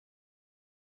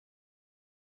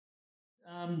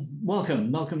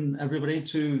Welcome everybody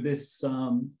to this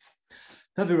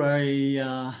February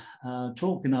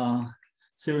talk in our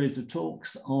series of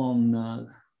talks on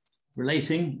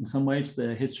relating in some way to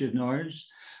the history of Norwich.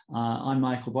 I'm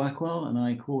Michael Blackwell and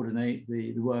I coordinate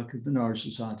the work of the Norwich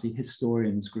Society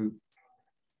Historians Group.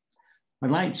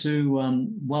 I'd like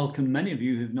to welcome many of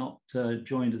you who've not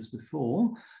joined us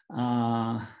before.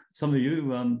 Some of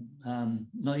you,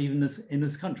 not even in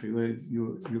this country,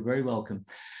 you're very welcome.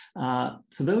 For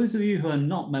those of you who are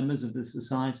not members of the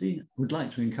society, I would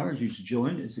like to encourage you to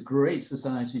join. It's a great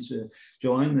society to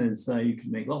join. You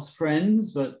can make lots of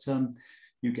friends, but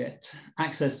you get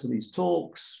access to these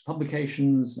talks,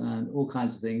 publications, and all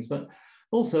kinds of things. But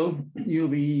also, you'll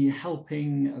be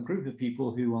helping a group of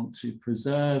people who want to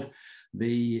preserve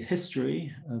the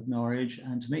history of Norwich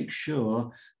and to make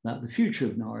sure that the future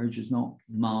of Norwich is not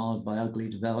marred by ugly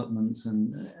developments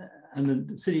and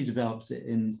the city develops it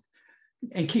and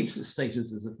keeps its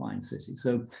status as a fine city.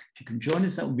 So if you can join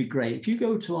us, that would be great. If you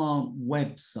go to our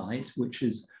website, which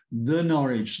is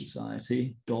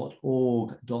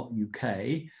thenorwichsociety.org.uk,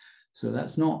 so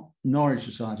that's not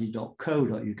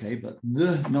norwichsociety.co.uk, but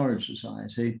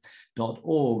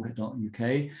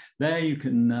thenorwichsociety.org.uk. There you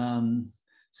can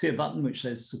see a button which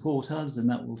says support us, and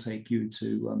that will take you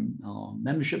to our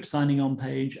membership signing on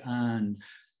page. And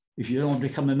if you don't want to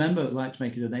become a member but like to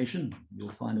make a donation,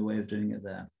 you'll find a way of doing it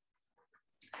there.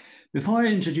 Before I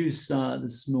introduce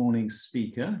this morning's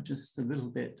speaker, just a little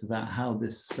bit about how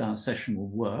this session will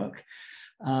work.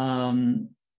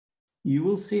 You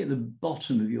will see at the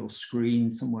bottom of your screen,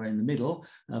 somewhere in the middle,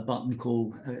 a button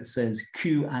called, it says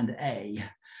Q&A.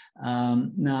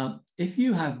 Now, if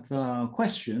you have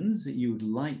questions that you would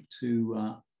like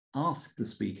to ask the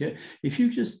speaker, if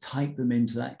you just type them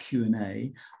into that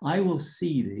Q&A, I will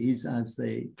see these as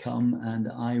they come and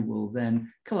I will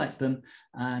then collect them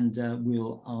and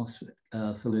we'll ask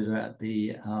Phyllida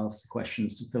ask the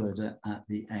questions to Phyllida at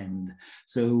the end.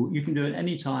 So you can do it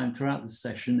any time throughout the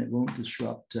session. It won't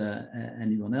disrupt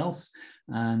anyone else,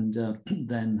 and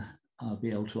then I'll be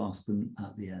able to ask them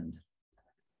at the end.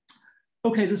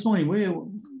 Okay, this morning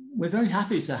we're very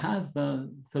happy to have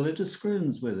Phyllida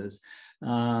Scrivens with us.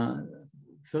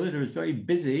 Phyllida is very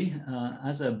busy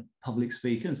as a public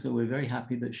speaker, and so we're very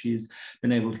happy that she's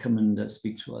been able to come and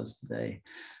speak to us today.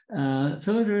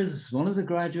 Phyllida is one of the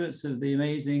graduates of the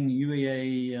amazing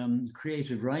UEA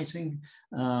creative writing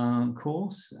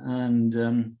course,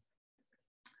 and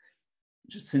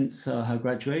just since her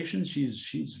graduation,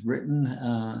 she's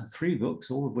written 3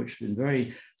 books, all of which have been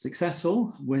very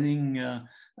successful, winning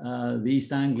the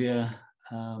East Anglia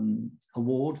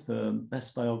Award for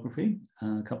Best Biography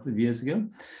a couple of years ago.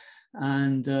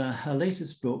 And her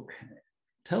latest book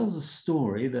tells a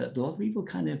story that a lot of people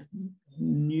kind of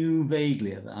knew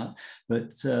vaguely about,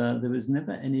 but there was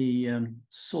never any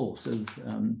source of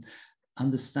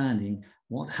understanding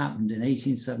what happened in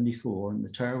 1874 and the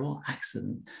terrible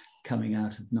accident coming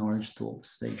out of Norwich Thorpe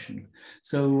Station.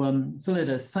 So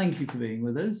Phyllida, thank you for being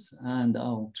with us, and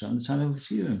I'll turn the time over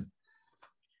to you.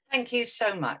 Thank you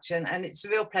so much, and it's a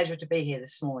real pleasure to be here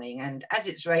this morning. And as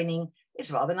it's raining, it's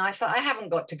rather nice that I haven't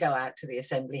got to go out to the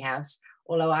Assembly House,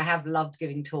 although I have loved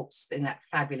giving talks in that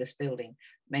fabulous building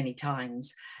many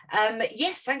times.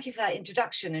 Yes, thank you for that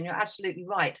introduction, and you're absolutely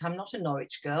right. I'm not a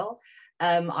Norwich girl.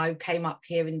 I came up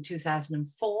here in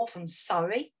 2004 from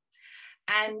Surrey,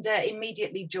 and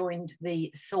immediately joined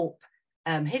the Thorpe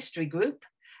History Group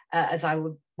as I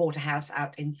bought a house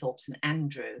out in Thorpe St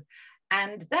Andrew.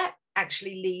 And that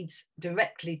actually leads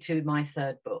directly to my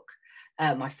 3rd book.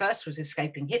 My first was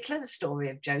Escaping Hitler, the story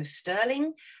of Joe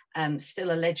Stirling,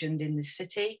 still a legend in this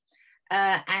city.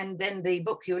 And then the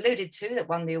book you alluded to that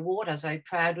won the award, I was very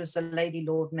proud, was The Lady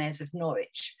Lord Mayors of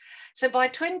Norwich. So by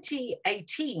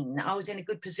 2018, I was in a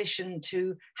good position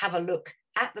to have a look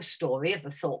at the story of the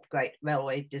Thorpe Great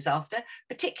Railway Disaster,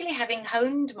 particularly having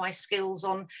honed my skills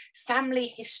on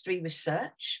family history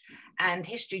research and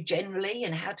history generally,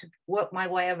 and how to work my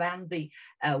way around the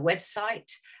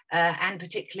website and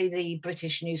particularly the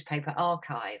British newspaper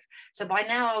archive. So by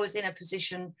now I was in a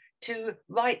position to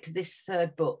write this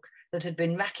 3rd book that had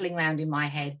been rattling around in my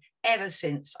head ever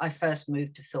since I first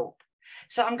moved to Thorpe.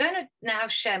 So I'm going to now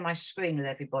share my screen with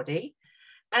everybody.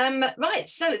 Right,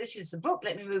 so this is the book.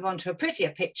 Let me move on to a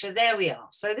prettier picture. There we are.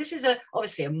 So this is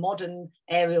obviously a modern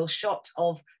aerial shot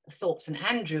of Thorpe St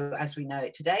Andrew as we know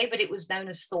it today, but it was known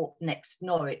as Thorpe next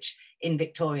Norwich in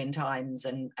Victorian times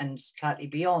and slightly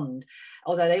beyond,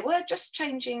 although they were just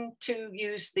changing to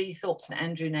use the Thorpe St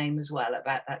Andrew name as well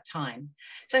about that time.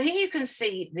 So here you can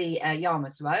see the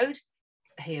Yarmouth Road,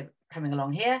 here coming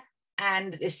along here,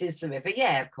 and this is the River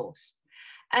Yare, of course.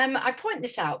 I point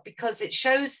this out because it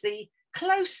shows the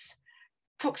close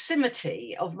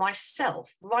proximity of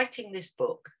myself writing this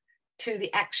book to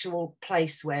the actual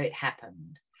place where it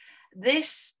happened.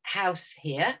 This house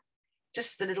here,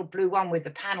 just the little blue one with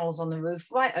the panels on the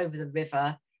roof right over the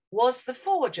river, was the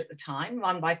forge at the time,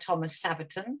 run by Thomas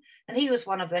Sabaton, and he was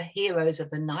one of the heroes of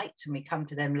the night, and we come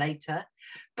to them later,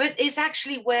 but it's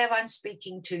actually where I'm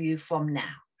speaking to you from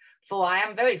now, for I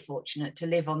am very fortunate to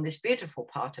live on this beautiful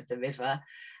part of the river,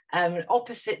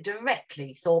 opposite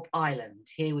directly Thorpe Island,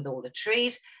 here with all the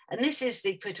trees, and this is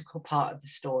the critical part of the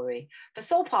story. For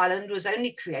Thorpe Island was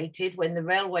only created when the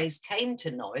railways came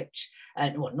to Norwich,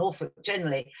 or Norfolk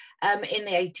generally, in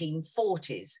the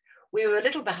 1840s. We were a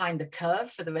little behind the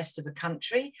curve for the rest of the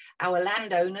country. Our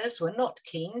landowners were not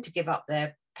keen to give up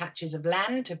their patches of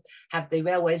land to have the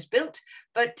railways built,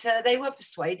 but they were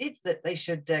persuaded that they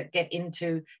should get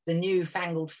into the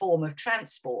newfangled form of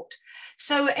transport.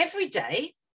 So every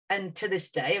day, and to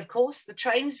this day, of course, the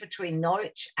trains between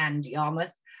Norwich and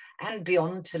Yarmouth and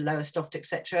beyond to Lowestoft,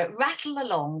 etc., rattle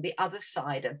along the other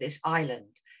side of this island.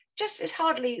 Just, it's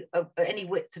hardly any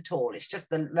width at all. It's just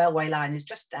the railway line is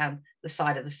just down the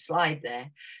side of the slide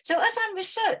there. So as I'm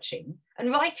researching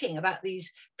and writing about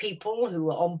these people who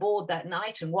were on board that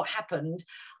night and what happened,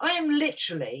 I am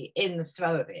literally in the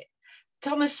throes of it.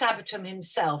 Thomas Sabaton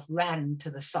himself ran to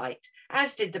the site,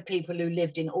 as did the people who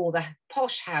lived in all the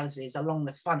posh houses along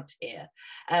the front here.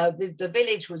 The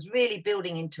village was really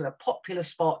building into a popular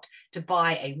spot to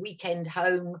buy a weekend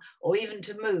home or even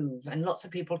to move, and lots of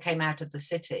people came out of the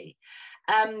city.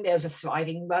 There was a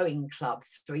thriving rowing club,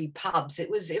 3 pubs.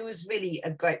 It was really a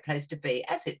great place to be,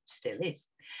 as it still is.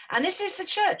 And this is the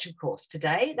church, of course,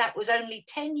 today. That was only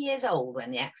 10 years old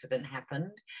when the accident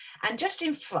happened. And just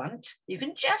in front, you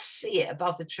can just see it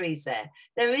above the trees there.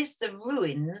 There is the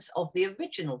ruins of the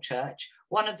original church,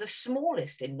 one of the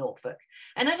smallest in Norfolk.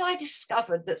 And as I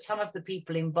discovered that some of the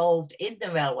people involved in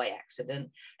the railway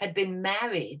accident had been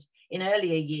married in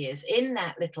earlier years in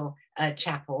that little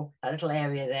chapel, a little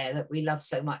area there that we love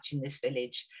so much in this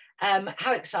village,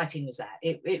 how exciting was that?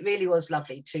 It really was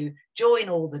lovely to join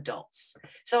all the dots.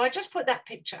 So I just put that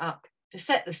picture up to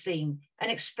set the scene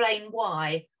and explain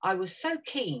why I was so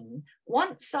keen,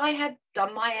 once I had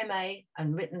done my MA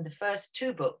and written the first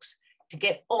 2 books, to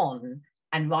get on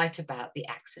and write about the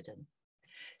accident.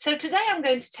 So today I'm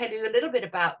going to tell you a little bit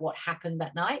about what happened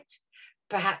that night,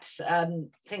 perhaps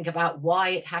think about why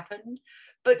it happened,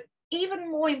 but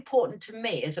even more important to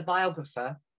me as a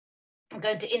biographer, I'm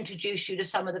going to introduce you to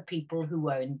some of the people who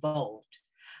were involved.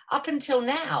 Up until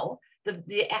now,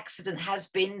 the accident has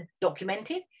been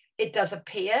documented. It does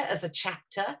appear as a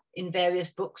chapter in various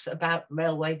books about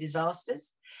railway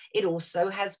disasters. It also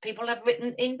has, people have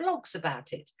written in blogs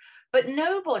about it, but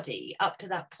nobody up to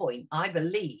that point, I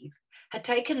believe, had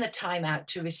taken the time out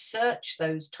to research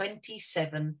those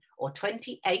 27 or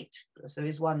 28, because there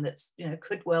is one that's,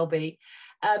 could well be,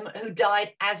 who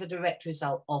died as a direct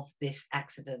result of this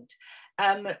accident.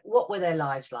 What were their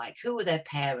lives like? Who were their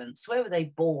parents? Where were they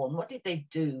born? What did they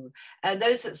do? And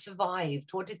those that survived,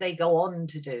 what did they go on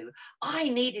to do? I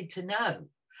needed to know.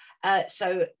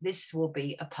 So this will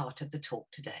be a part of the talk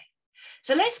today.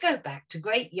 So let's go back to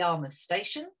Great Yarmouth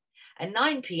Station at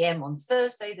 9 p.m. on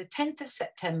Thursday, the 10th of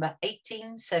September,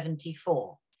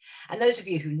 1874. And those of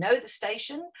you who know the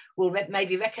station will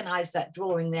maybe recognise that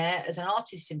drawing there as an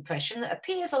artist's impression that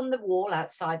appears on the wall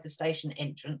outside the station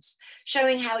entrance,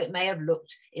 showing how it may have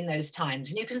looked in those times.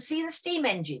 And you can see the steam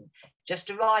engine just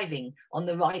arriving on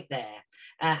the right there,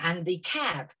 and the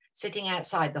cab sitting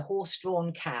outside, the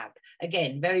horse-drawn cab,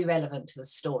 again, very relevant to the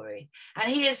story.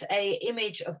 And here's an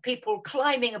image of people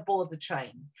climbing aboard the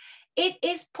train. It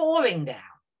is pouring down.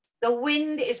 The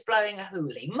wind is blowing a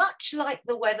hoolie, much like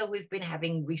the weather we've been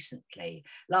having recently.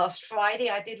 Last Friday,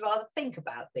 I did rather think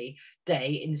about the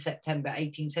day in September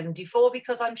 1874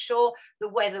 because I'm sure the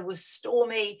weather was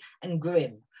stormy and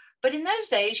grim. But in those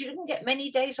days, you didn't get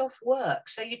many days off work,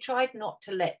 so you tried not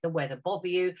to let the weather bother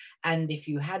you. And if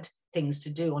you had things to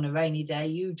do on a rainy day,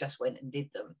 you just went and did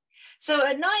them. So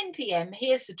at 9 p.m,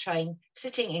 here's the train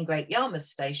sitting in Great Yarmouth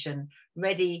Station,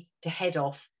 ready to head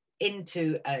off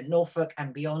into Norfolk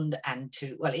and beyond, and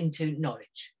into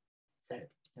Norwich. So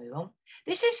move on.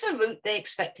 This is the route they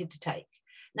expected to take.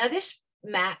 Now this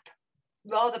map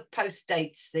rather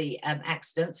post-dates the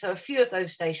accident, so a few of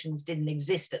those stations didn't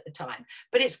exist at the time,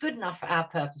 but it's good enough for our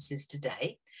purposes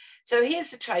today. So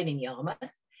here's the train in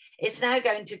Yarmouth. It's now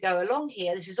going to go along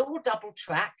here. This is all double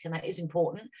track, and that is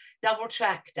important. Double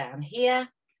track down here,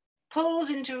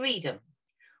 pulls into Reedham,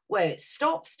 where it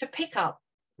stops to pick up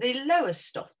the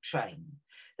Lowestoft train.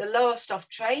 The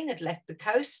Lowestoft train had left the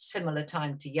coast, similar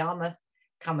time to Yarmouth,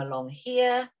 come along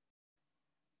here,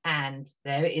 And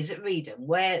there it is at Reedham,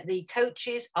 where the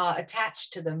coaches are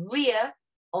attached to the rear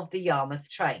of the Yarmouth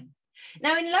train.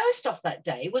 Now, in Lowestoft that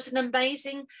day was an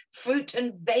amazing fruit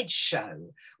and veg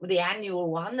show, the annual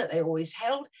one that they always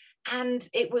held. And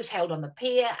it was held on the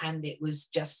pier, and it was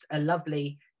just a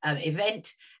lovely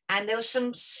event. And there was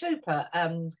some super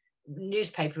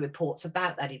newspaper reports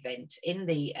about that event in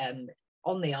the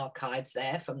on the archives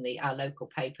there from our local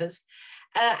papers,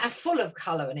 and full of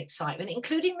colour and excitement,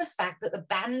 including the fact that the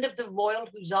band of the Royal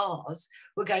Hussars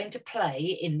were going to play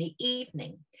in the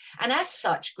evening. And as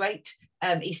such, Great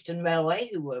Eastern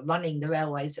Railway, who were running the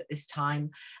railways at this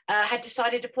time, had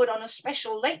decided to put on a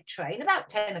special late train about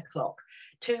 10 o'clock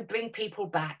to bring people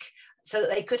back so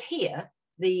that they could hear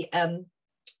the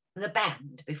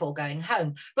band before going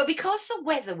home. But because the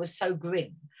weather was so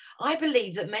grim, I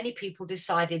believe that many people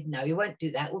decided, no, we won't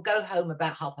do that. We'll go home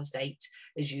about 8:30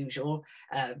 as usual,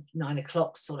 9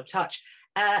 o'clock sort of touch.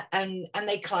 And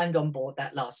they climbed on board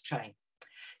that last train.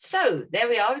 So there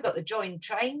we are, we've got the joined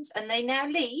trains, and they now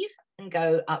leave and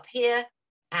go up here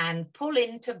and pull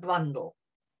into Brundall.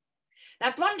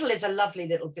 Now, Brundall is a lovely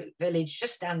little village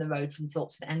just down the road from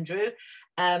Thorpe St Andrew.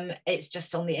 It's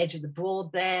just on the edge of the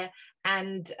Broad there,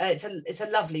 and it's a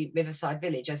lovely riverside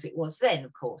village, as it was then,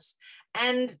 of course.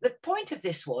 And the point of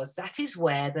this was that is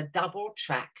where the double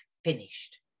track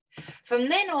finished. From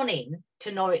then on in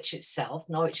to Norwich itself,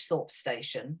 Norwich Thorpe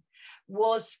Station,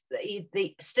 was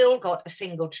still got a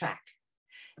single track.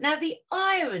 Now, the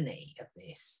irony of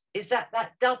this is that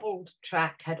that doubled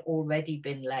track had already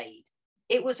been laid.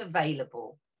 It was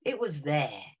available, it was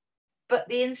there, but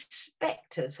the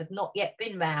inspectors had not yet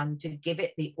been round to give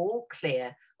it the all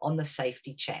clear on the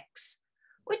safety checks,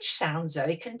 which sounds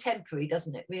very contemporary,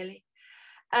 doesn't it, really?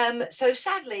 So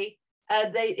sadly,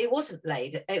 it wasn't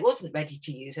laid, it wasn't ready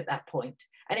to use at that point,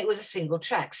 and it was a single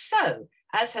track. So,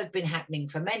 as had been happening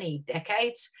for many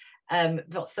decades,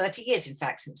 about 30 years, in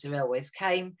fact, since the railways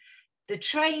came, the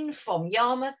train from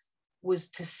Yarmouth was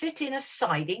to sit in a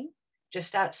siding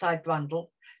just outside Brundall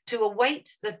to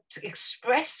await the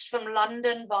express from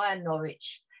London via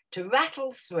Norwich to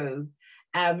rattle through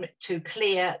to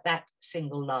clear that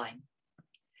single line.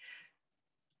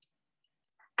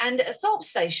 And at Thorpe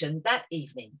Station that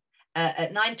evening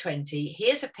at 9:20,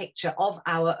 here's a picture of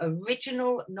our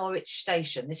original Norwich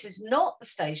station. This is not the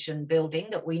station building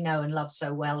that we know and love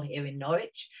so well here in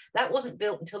Norwich. That wasn't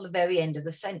built until the very end of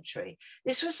the century.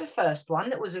 This was the first one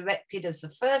that was erected as the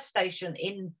first station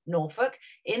in Norfolk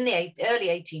in the early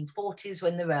 1840s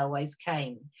when the railways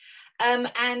came.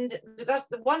 And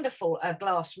the wonderful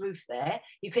glass roof there,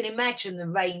 you can imagine the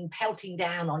rain pelting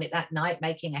down on it that night,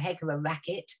 making a heck of a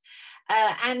racket.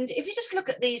 And if you just look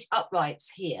at these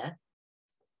uprights here,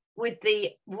 with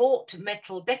the wrought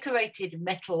metal, decorated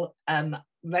metal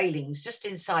railings just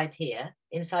inside here,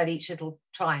 inside each little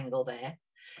triangle there,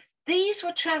 these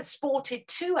were transported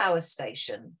to our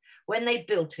station when they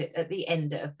built it at the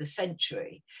end of the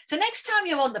century. So next time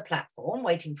you're on the platform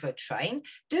waiting for a train,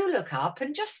 do look up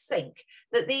and just think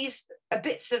that these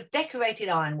bits of decorated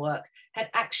ironwork had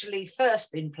actually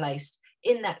first been placed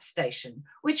in that station,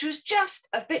 which was just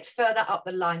a bit further up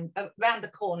the line, around the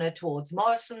corner towards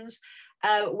Morrison's,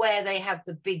 where they have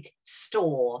the big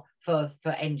store for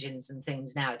engines and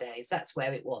things nowadays. That's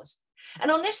where it was.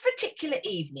 And on this particular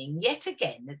evening, yet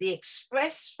again, the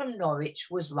express from Norwich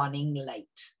was running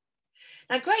late.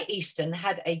 Now, Great Eastern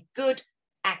had a good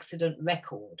accident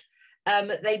record.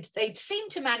 They'd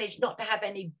seemed to manage not to have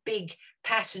any big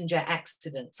passenger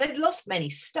accidents. They'd lost many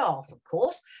staff, of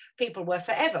course. People were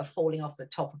forever falling off the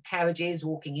top of carriages,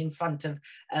 walking in front of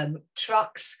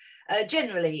trucks.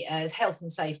 Generally, health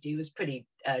and safety was pretty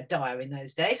dire in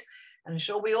those days. I'm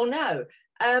sure we all know.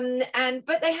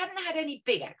 But they hadn't had any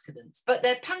big accidents, but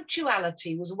their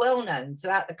punctuality was well known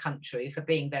throughout the country for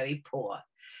being very poor.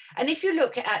 And if you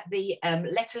look at the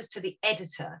letters to the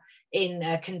editor in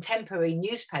contemporary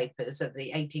newspapers of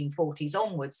the 1840s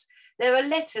onwards, there are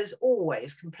letters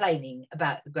always complaining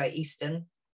about the Great Eastern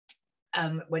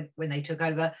when they took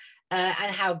over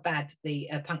and how bad the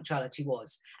punctuality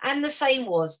was. And the same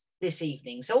was this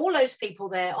evening. So all those people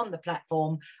there on the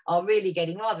platform are really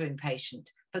getting rather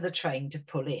impatient for the train to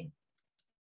pull in.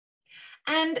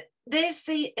 And there's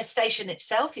the station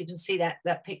itself. You can see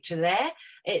that picture there.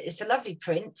 It's a lovely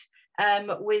print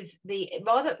with the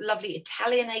rather lovely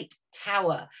Italianate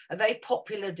tower, a very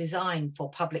popular design for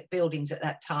public buildings at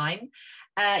that time.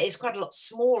 It's quite a lot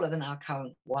smaller than our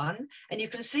current one. And you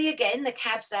can see again the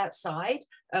cabs outside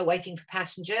waiting for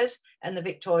passengers, and the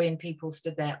Victorian people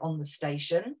stood there on the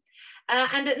station.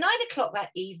 And at 9 o'clock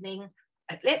that evening,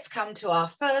 let's come to our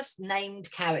first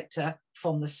named character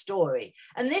from the story.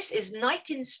 And this is Night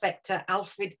Inspector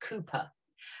Alfred Cooper.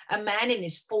 A man in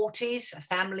his 40s, a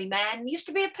family man, used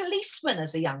to be a policeman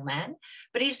as a young man,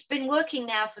 but he's been working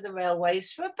now for the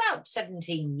railways for about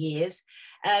 17 years,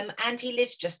 and he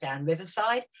lives just down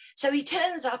Riverside. So he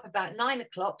turns up about 9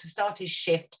 o'clock to start his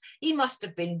shift. He must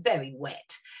have been very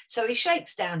wet. So he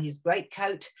shakes down his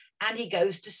greatcoat and he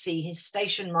goes to see his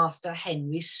station master,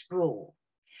 Henry Sproul.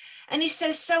 And he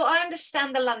says, "So I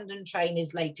understand the London train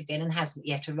is late again and hasn't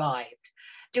yet arrived.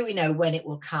 Do we know when it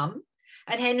will come?"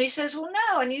 And Henry says, "Well,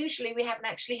 no, unusually we haven't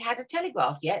actually had a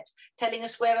telegraph yet telling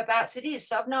us whereabouts it is,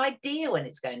 so I've no idea when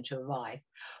it's going to arrive."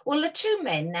 Well, the two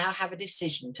men now have a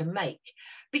decision to make,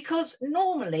 because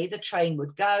normally the train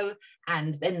would go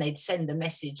and then they'd send the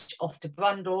message off to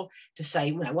Brundall to say,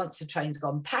 you know, once the train's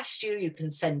gone past you, you can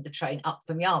send the train up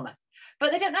from Yarmouth.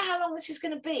 But they don't know how long this is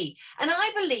going to be. And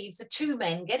I believe the two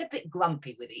men get a bit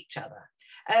grumpy with each other.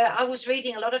 I was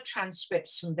reading a lot of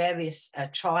transcripts from various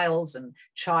trials and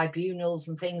tribunals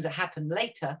and things that happened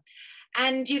later.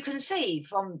 And you can see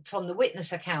from the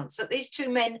witness accounts that these two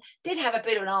men did have a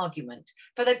bit of an argument,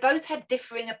 for they both had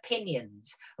differing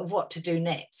opinions of what to do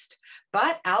next.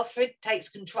 But Alfred takes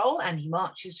control and he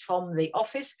marches from the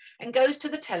office and goes to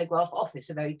the telegraph office,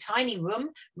 a very tiny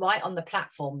room right on the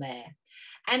platform there.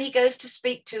 And he goes to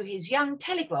speak to his young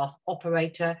telegraph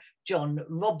operator, John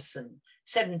Robson,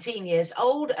 17 years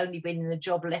old, only been in the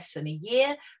job less than a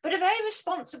year, but a very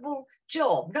responsible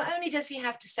job. Not only does he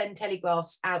have to send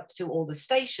telegraphs out to all the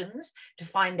stations to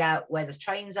find out where the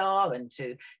trains are and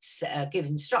to give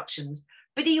instructions,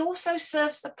 but he also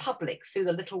serves the public through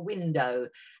the little window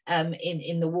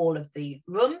in the wall of the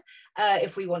room.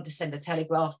 If we want to send a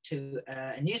telegraph to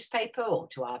a newspaper or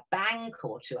to our bank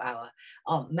or to our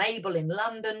Aunt Mabel in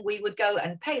London, we would go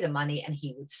and pay the money and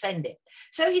he would send it.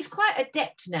 So he's quite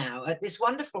adept now at this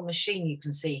wonderful machine you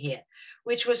can see here,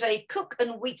 which was a Cook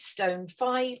and Wheatstone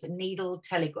 5-needle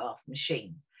telegraph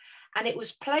machine. And it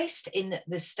was placed in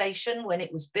the station when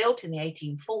it was built in the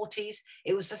 1840s.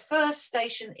 It was the first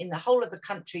station in the whole of the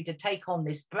country to take on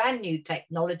this brand new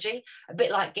technology, a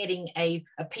bit like getting a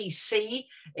PC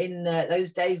in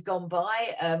those days gone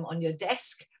by on your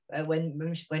desk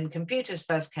when computers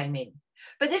first came in.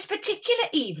 But this particular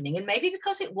evening, and maybe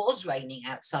because it was raining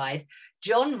outside,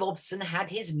 John Robson had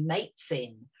his mates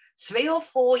in, 3 or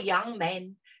 4 young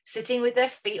men sitting with their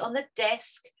feet on the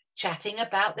desk, chatting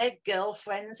about their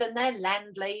girlfriends and their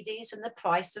landladies and the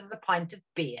price of a pint of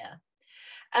beer,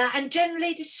 and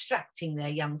generally distracting their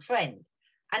young friend.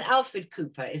 And Alfred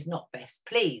Cooper is not best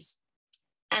pleased.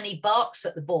 And he barks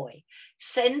at the boy,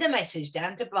 "Send a message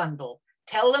down to Brundall.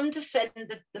 Tell them to send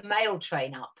the mail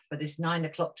train up," for this 9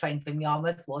 o'clock train from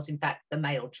Yarmouth was in fact the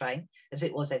mail train, as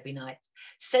it was every night.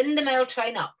 "Send the mail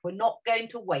train up. We're not going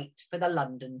to wait for the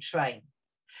London train."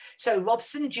 So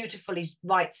Robson dutifully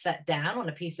writes that down on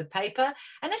a piece of paper,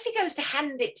 and as he goes to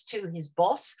hand it to his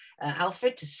boss,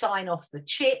 Alfred, to sign off the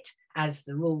chit as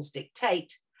the rules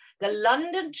dictate, the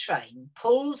London train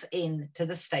pulls in to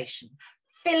the station,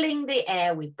 filling the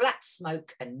air with black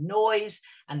smoke and noise,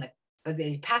 and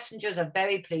the passengers are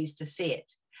very pleased to see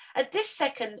it. At this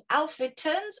second, Alfred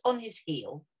turns on his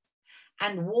heel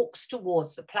and walks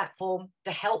towards the platform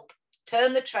to help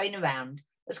turn the train around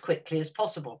as quickly as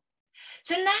possible.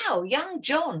 So now young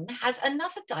John has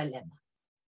another dilemma.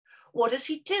 What does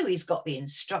he do? He's got the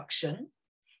instruction,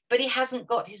 but he hasn't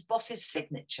got his boss's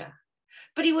signature.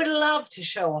 But he would love to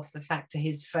show off the fact to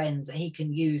his friends that he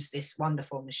can use this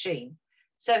wonderful machine.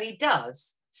 So he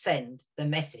does send the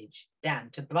message down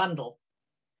to Brundall.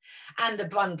 And the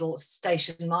Brundall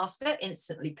station master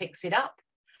instantly picks it up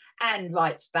and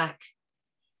writes back,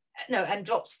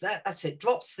 drops the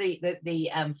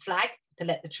flag to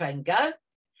let the train go,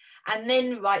 and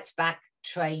then writes back,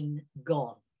 "Train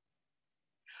gone."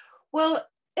 Well,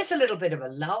 it's a little bit of a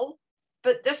lull,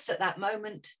 but just at that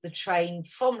moment, the train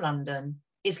from London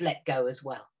is let go as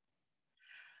well.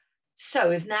 So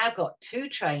we've now got 2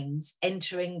 trains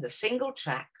entering the single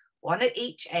track, one at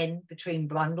each end between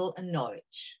Brundall and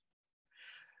Norwich.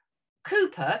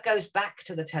 Cooper goes back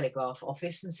to the telegraph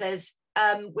office and says,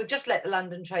 "We've just let the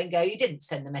London train go. You didn't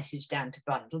send the message down to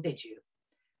Brundall, did you?"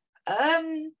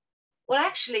 Well,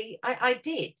 actually, I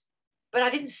did, but I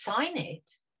didn't sign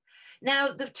it. Now,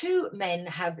 the 2 men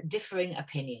have differing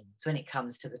opinions when it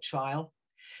comes to the trial.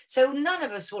 So none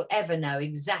of us will ever know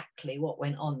exactly what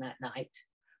went on that night,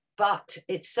 but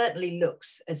it certainly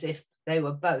looks as if they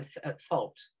were both at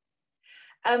fault.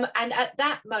 And at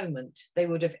that moment, they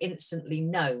would have instantly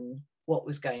known what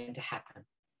was going to happen.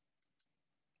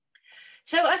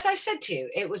 So as I said to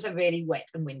you, it was a really wet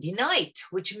and windy night,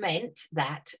 which meant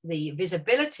that the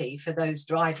visibility for those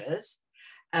drivers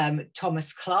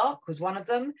Thomas Clark was one of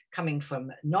them, coming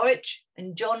from Norwich,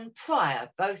 and John Pryor,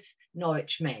 both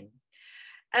Norwich men.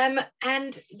 And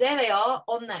there they are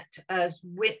on that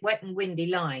wet and windy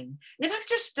line. And if I could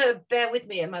just bear with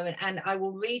me a moment, and I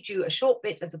will read you a short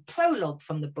bit of the prologue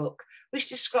from the book, which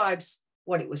describes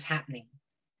what it was happening.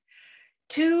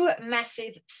 2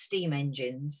 massive steam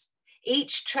engines,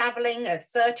 each travelling at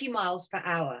 30 miles per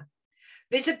hour.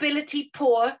 Visibility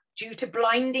poor due to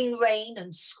blinding rain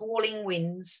and squalling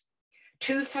winds.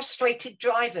 2 frustrated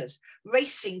drivers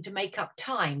racing to make up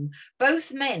time,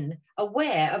 both men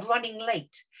aware of running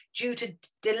late due to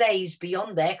delays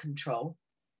beyond their control.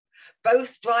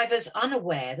 Both drivers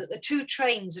unaware that the 2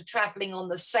 trains are travelling on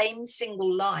the same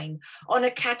single line on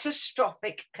a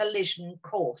catastrophic collision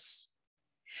course.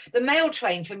 The mail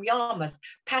train from Yarmouth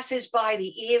passes by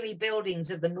the eerie buildings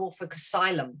of the Norfolk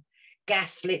Asylum,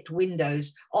 gas-lit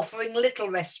windows offering little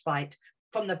respite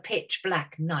from the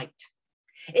pitch-black night.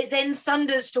 It then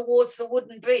thunders towards the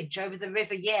wooden bridge over the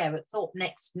River Yare at Thorpe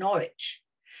next Norwich.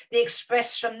 The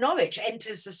express from Norwich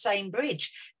enters the same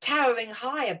bridge, towering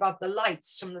high above the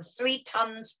lights from the 3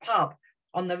 Tons pub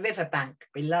on the riverbank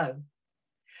below.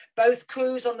 Both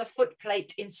crews on the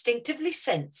footplate instinctively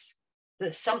sense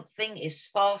that something is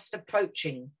fast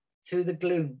approaching through the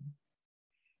gloom.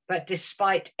 But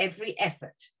despite every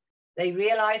effort, they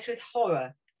realise with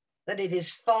horror that it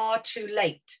is far too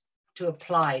late to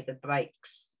apply the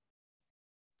brakes.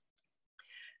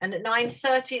 And at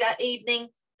 9:30 that evening,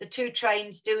 the 2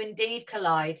 trains do indeed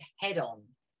collide head-on,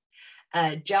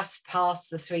 just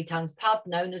past the 3 Tons pub,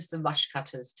 known as the Rush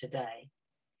Cutters today.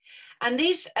 And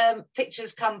these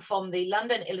pictures come from the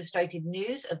London Illustrated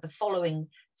News of the following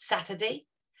Saturday.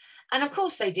 And of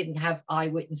course, they didn't have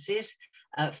eyewitnesses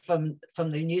from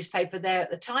the newspaper there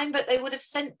at the time, but they would have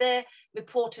sent their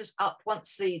reporters up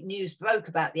once the news broke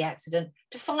about the accident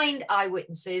to find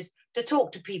eyewitnesses, to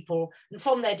talk to people, and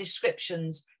from their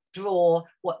descriptions, draw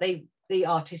what the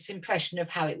artist's impression of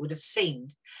how it would have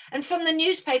seemed. And from the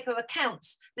newspaper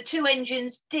accounts, the 2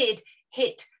 engines did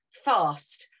hit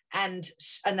fast, and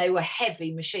they were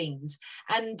heavy machines.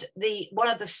 And one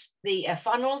of the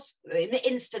funnels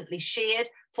instantly sheared,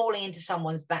 falling into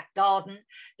someone's back garden.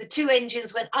 The 2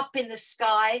 engines went up in the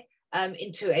sky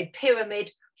into a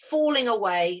pyramid, falling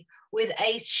away with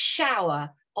a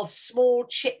shower of small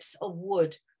chips of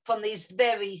wood from these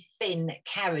very thin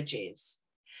carriages.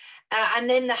 And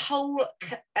then the whole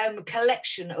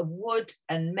collection of wood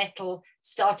and metal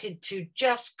started to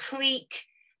just creak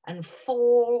and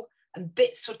fall, and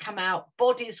bits would come out.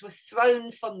 Bodies were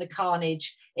thrown from the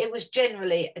carnage. It was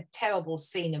generally a terrible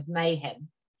scene of mayhem.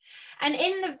 And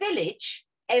in the village,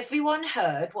 everyone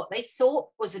heard what they thought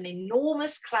was an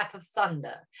enormous clap of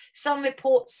thunder. Some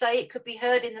reports say it could be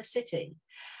heard in the city.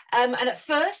 And at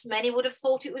first, many would have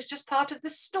thought it was just part of the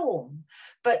storm.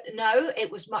 But no, it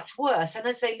was much worse. And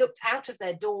as they looked out of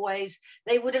their doorways,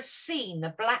 they would have seen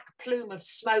the black plume of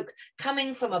smoke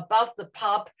coming from above the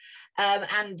pub,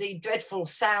 and the dreadful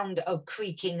sound of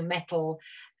creaking metal,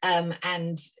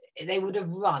 and they would have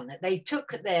run. They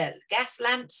took their gas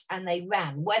lamps and they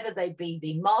ran, whether they be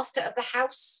the master of the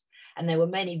house, and there were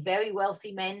many very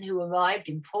wealthy men who arrived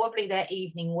in probably their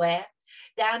evening wear,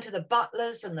 down to the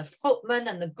butlers and the footmen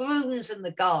and the grooms and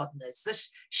the gardeners, the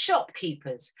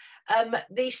shopkeepers,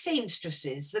 the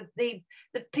seamstresses, the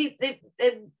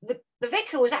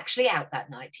vicar was actually out that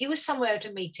night. He was somewhere at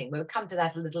a meeting. We'll come to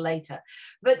that a little later.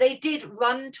 But they did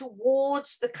run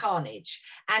towards the carnage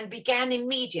and began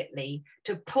immediately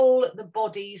to pull the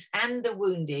bodies and the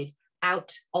wounded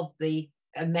out of the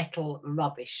metal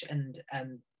rubbish and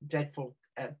dreadful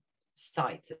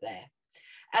sight there.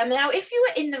 Now, if you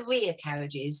were in the rear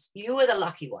carriages, you were the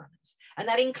lucky ones. And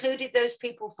that included those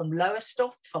people from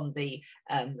Lowestoft, from the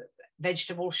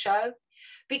vegetable show,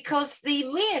 because the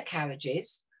rear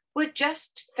carriages were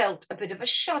just felt a bit of a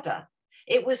shudder.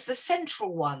 It was the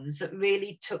central ones that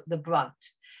really took the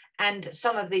brunt. And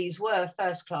some of these were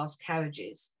first-class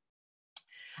carriages.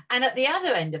 And at the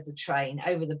other end of the train,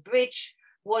 over the bridge,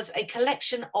 was a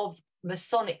collection of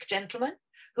Masonic gentlemen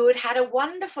who had had a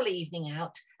wonderful evening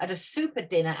out at a super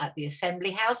dinner at the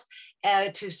Assembly House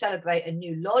to celebrate a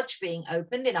new lodge being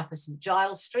opened in Upper St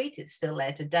Giles Street. It's still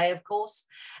there today, of course.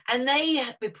 And they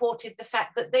reported the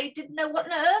fact that they didn't know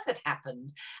what on earth had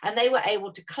happened. And they were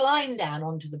able to climb down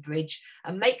onto the bridge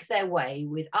and make their way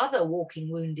with other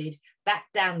walking wounded back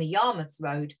down the Yarmouth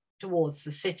Road towards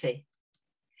the city.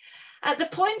 At the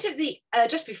point of the,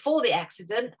 just before the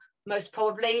accident, most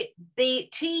probably, the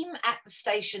team at the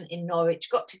station in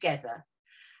Norwich got together,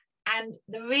 and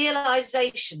the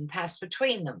realisation passed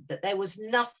between them that there was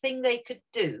nothing they could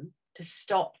do to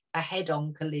stop a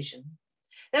head-on collision.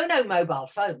 There were no mobile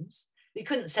phones. You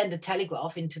couldn't send a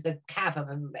telegraph into the cab of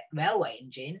a railway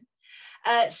engine.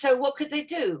 So what could they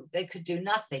do? They could do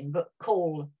nothing but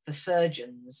call for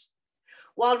surgeons.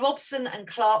 While Robson and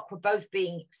Clark were both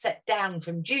being set down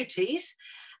from duties,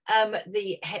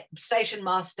 the station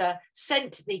master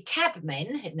sent the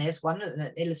cabmen, and there's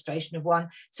an illustration of one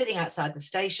sitting outside the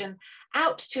station,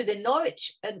 out to the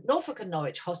Norfolk and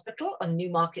Norwich Hospital on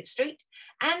Newmarket Street,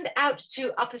 and out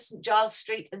to Upper St Giles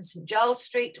Street and St Giles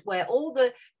Street, where all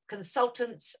the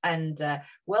consultants and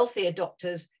wealthier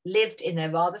doctors lived in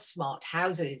their rather smart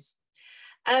houses.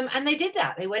 And they did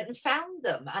that. They went and found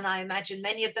them. And I imagine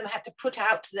many of them had to put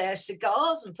out their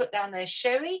cigars and put down their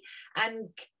sherry and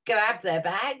grab their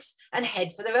bags and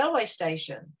head for the railway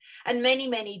station. And many,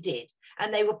 many did.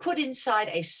 And they were put inside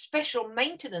a special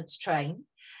maintenance train,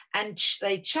 and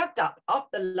they chugged up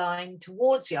the line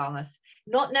towards Yarmouth,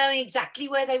 not knowing exactly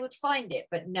where they would find it,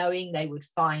 but knowing they would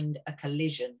find a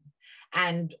collision.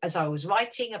 And as I was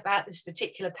writing about this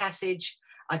particular passage,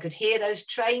 I could hear those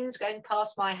trains going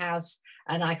past my house,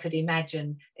 and I could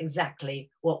imagine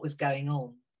exactly what was going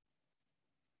on.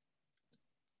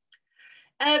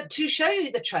 To show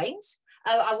you the trains,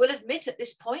 I will admit at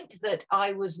this point that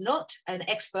I was not an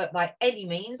expert by any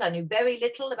means. I knew very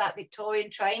little about Victorian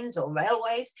trains or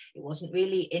railways. It wasn't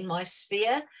really in my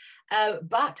sphere.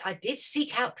 But I did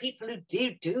seek out people who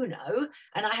do know,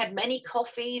 and I had many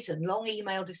coffees and long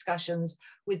email discussions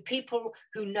with people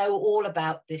who know all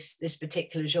about this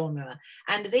particular genre.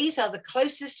 And these are the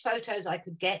closest photos I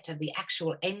could get of the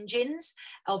actual engines.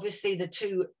 Obviously, the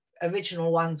two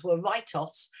original ones were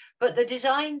write-offs, but the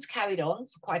designs carried on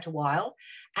for quite a while,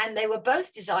 and they were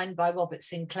both designed by Robert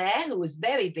Sinclair, who was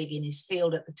very big in his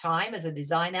field at the time as a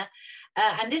designer.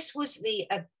 And this was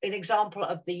an example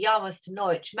of the Yarmouth to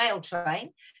Norwich mail train.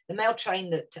 The mail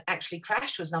train that actually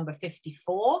crashed was number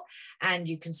 54, and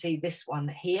you can see this one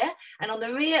here. And on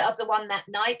the rear of the one that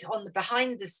night,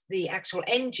 behind the actual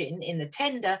engine in the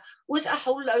tender, was a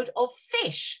whole load of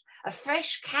fish. A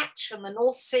fresh catch from the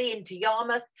North Sea into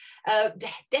Yarmouth,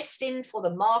 destined for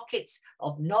the markets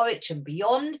of Norwich and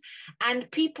beyond.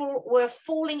 And people were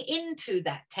falling into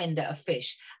that tender of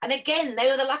fish. And again,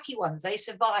 they were the lucky ones. They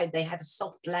survived. They had a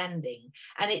soft landing.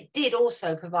 And it did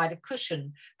also provide a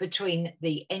cushion between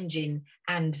the engine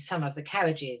and some of the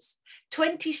carriages.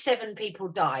 27 people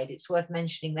died. It's worth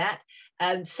mentioning that.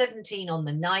 17 on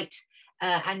the night.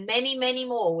 And many, many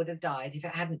more would have died if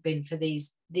it hadn't been for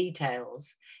these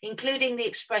details, including the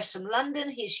express from London.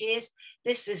 Here she is.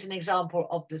 This is an example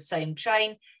of the same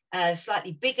train,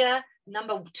 slightly bigger,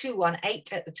 number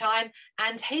 218 at the time.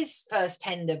 And his first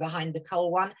tender behind the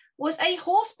coal one was a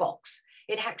horse box.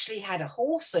 It actually had a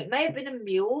horse, so it may have been a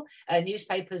mule.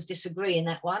 Newspapers disagree in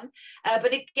that one.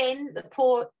 But again, the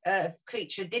poor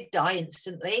creature did die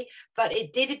instantly, but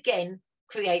it did again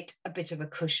create a bit of a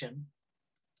cushion.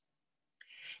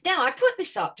 Now, I put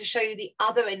this up to show you the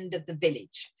other end of the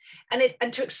village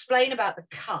and to explain about the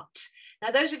cut. Now,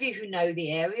 those of you who know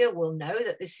the area will know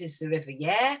that this is the River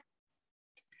Yare.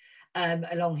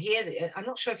 Along here, I'm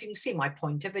not sure if you can see my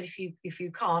pointer, but if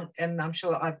you can't, I'm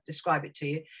sure I'll describe it to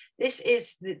you. This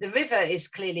is, the river is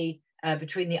clearly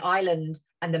between the island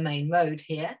and the main road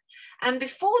here. And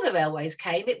before the railways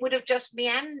came, it would have just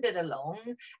meandered along,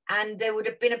 and there would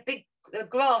have been a big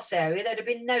grass area. There'd have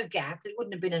been no gap. It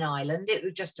wouldn't have been an island. It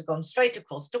would just have gone straight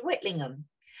across to Whitlingham.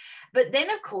 But then,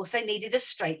 of course, they needed a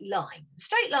straight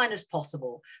line as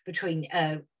possible between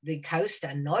the coast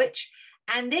and Norwich.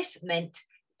 And this meant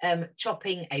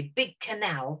chopping a big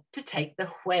canal to take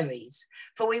the wherries,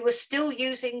 for we were still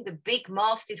using the big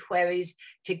masted wherries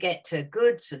to get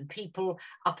goods and people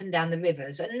up and down the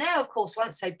rivers. And now, of course,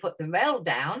 once they put the rail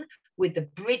down with the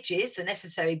bridges, the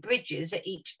necessary bridges at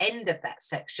each end of that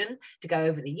section to go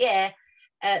over the Yare,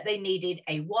 they needed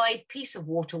a wide piece of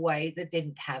waterway that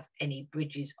didn't have any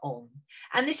bridges on.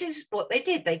 And this is what they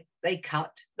did. They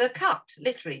cut the cut,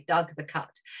 literally dug the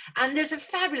cut. And there's a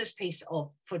fabulous piece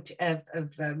of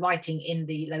writing in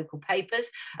the local papers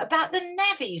about the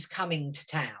navvies coming to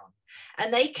town.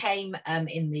 And they came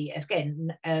in the,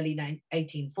 again, early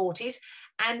 1840s,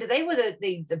 and they were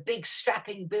the big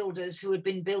strapping builders who had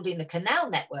been building the canal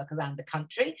network around the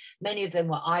country. Many of them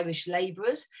were Irish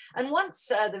labourers. And once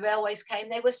the railways came,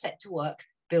 they were set to work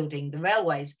building the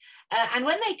railways. And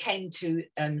when they came to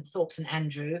Thorpe St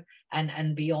Andrew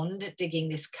and beyond, digging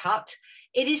this cut,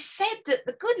 it is said that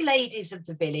the good ladies of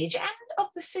the village and of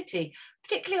the city,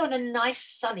 particularly on a nice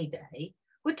sunny day,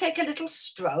 would take a little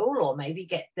stroll or maybe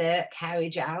get their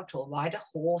carriage out or ride a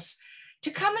horse to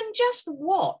come and just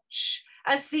watch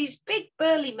as these big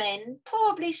burly men,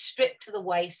 probably stripped to the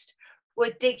waist, were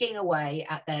digging away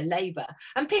at their labour.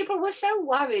 And people were so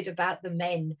worried about the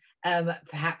men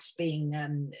perhaps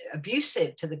being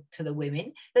abusive to the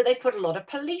women, that they put a lot of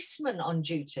policemen on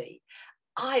duty.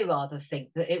 I rather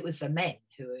think that it was the men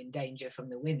who were in danger from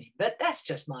the women, but that's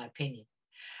just my opinion.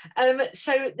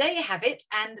 So there you have it,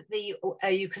 and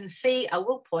you can see, I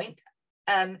will point,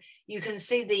 you can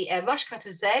see the rush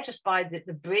cutters there just by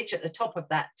the bridge at the top of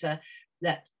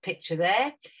that picture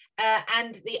there,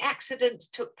 and the accident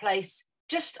took place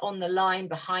just on the line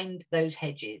behind those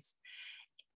hedges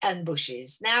and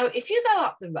bushes. Now, if you go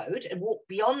up the road and walk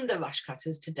beyond the rush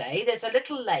cutters today, there's a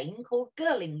little lane called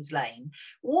Girling's Lane.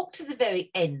 Walk to the very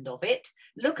end of it,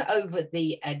 look over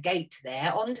the gate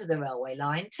there onto the railway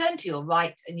line, turn to your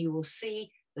right, and you will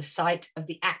see the site of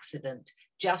the accident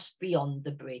just beyond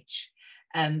the bridge,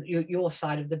 your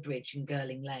side of the bridge in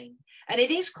Girling Lane. And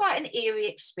it is quite an eerie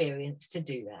experience to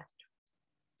do that.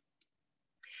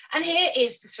 And here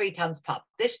is the Three Tons pub.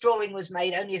 This drawing was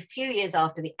made only a few years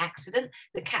after the accident.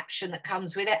 The caption that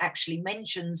comes with it actually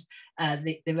mentions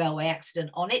the railway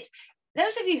accident on it.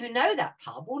 Those of you who know that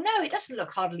pub will know it doesn't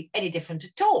look hardly any different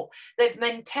at all. They've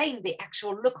maintained the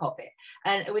actual look of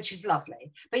it, which is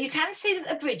lovely. But you can see that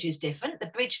the bridge is different. The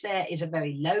bridge there is a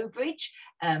very low bridge,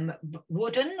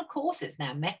 wooden, of course. It's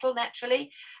now metal,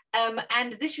 naturally.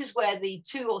 And this is where the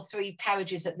 2 or 3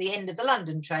 carriages at the end of the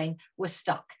London train were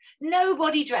stuck.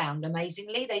 Nobody drowned,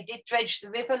 amazingly. They did dredge the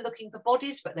river looking for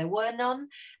bodies, but there were none.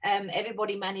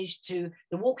 Everybody managed to,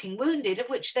 the walking wounded, of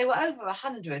which there were over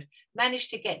 100,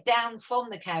 managed to get down from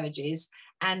the carriages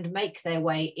and make their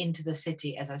way into the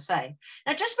city, as I say.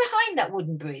 Now, just behind that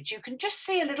wooden bridge, you can just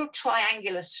see a little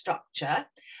triangular structure,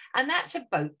 and that's a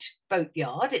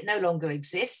boatyard. It no longer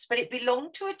exists, but it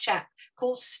belonged to a chap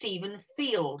called Stephen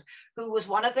Field, who was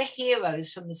one of the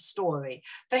heroes from the story.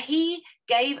 For he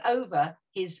gave over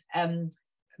his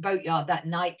boatyard that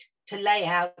night to lay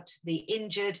out the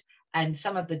injured and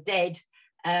some of the dead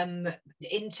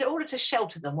in order to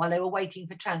shelter them while they were waiting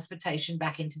for transportation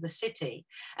back into the city.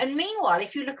 And meanwhile,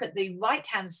 if you look at the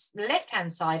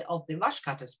left-hand side of the Rush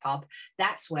Cutters pub,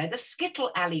 that's where the Skittle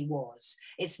Alley was.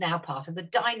 It's now part of the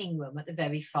dining room at the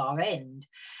very far end.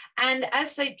 And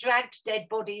as they dragged dead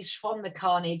bodies from the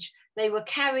carnage, they were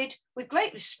carried with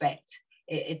great respect.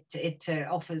 It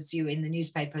offers you in the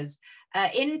newspapers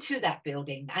into that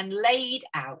building and laid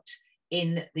out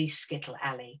in the Skittle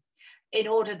Alley, in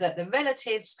order that the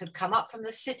relatives could come up from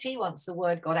the city once the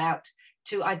word got out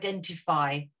to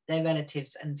identify their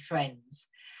relatives and friends.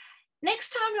 Next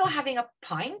time you're having a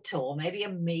pint or maybe a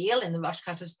meal in the Rush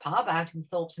Cutters pub out in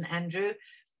Thorpe St Andrew,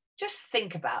 just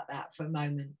think about that for a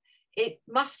moment. It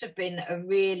must have been a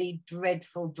really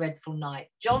dreadful, dreadful night.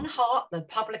 John Hart, the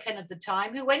publican of the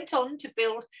time, who went on to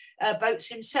build boats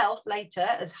himself later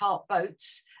as Hart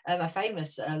Boats, a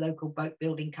famous local boat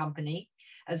building company,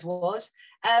 as was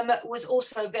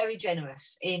also very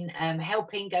generous in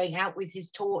helping, going out with his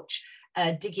torch,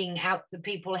 digging out the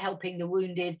people, helping the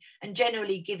wounded, and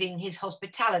generally giving his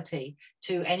hospitality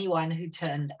to anyone who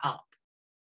turned up.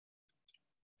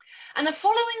 And the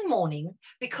following morning,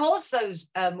 because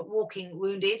those walking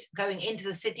wounded going into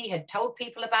the city had told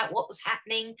people about what was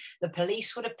happening, the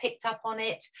police would have picked up on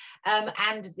it,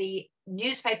 and the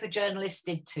newspaper journalists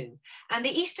did too. And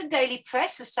the Eastern Daily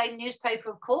Press, the same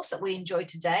newspaper, of course, that we enjoy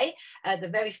today, the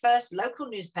very first local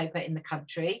newspaper in the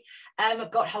country,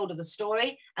 got hold of the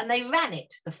story, and they ran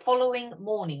it the following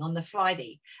morning on the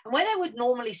Friday. And where they would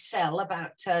normally sell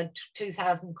about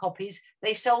 2,000 copies,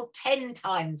 they sold 10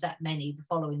 times that many the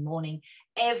following morning.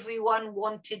 Everyone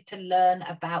wanted to learn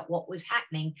about what was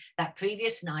happening that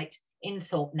previous night in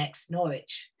Thorpe next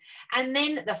Norwich. And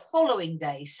then the following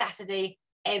day, Saturday,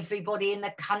 everybody in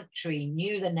the country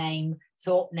knew the name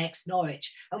Thorpe next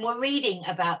Norwich and were reading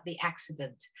about the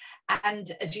accident.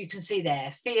 And as you can see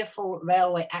there, fearful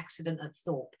railway accident at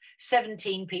Thorpe,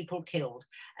 17 people killed,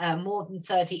 more than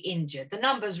 30 injured. The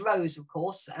numbers rose, of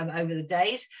course, over the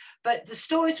days, but the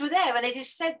stories were there. And it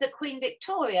is said that Queen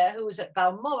Victoria, who was at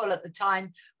Balmoral at the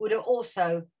time, would have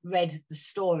also read the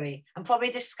story and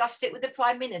probably discussed it with the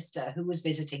Prime Minister, who was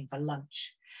visiting for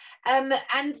lunch.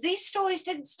 And these stories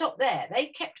didn't stop there. They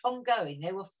kept on going.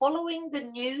 They were following the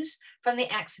news from the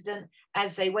accident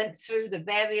as they went through the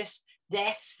various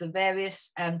deaths, the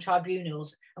various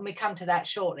tribunals, and we come to that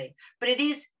shortly. But it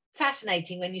is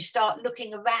fascinating when you start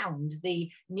looking around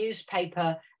the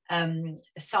newspaper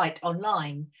site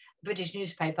online, British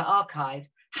Newspaper Archive,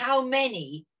 how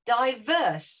many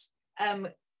diverse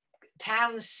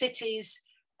towns, cities,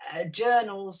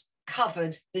 journals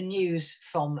covered the news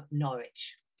from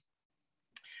Norwich.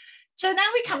 So now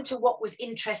we come to what was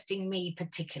interesting me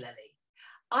particularly.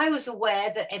 I was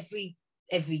aware that every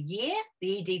year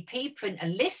the EDP print a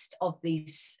list of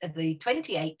the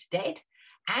 28 dead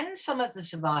and some of the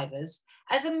survivors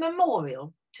as a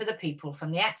memorial to the people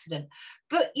from the accident.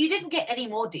 But you didn't get any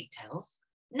more details.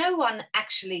 No one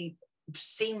actually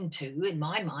seemed to, in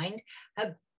my mind,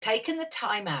 have taken the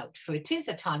time out, for it is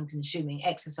a time-consuming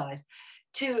exercise,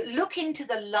 to look into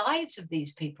the lives of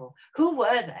these people. Who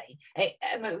were they?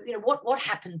 You know, what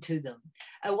happened to them?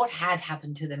 What had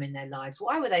happened to them in their lives?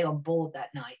 Why were they on board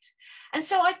that night? And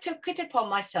so I took it upon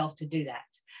myself to do that.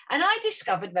 And I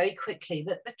discovered very quickly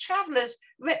that the travellers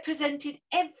represented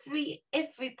every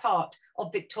part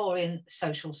of Victorian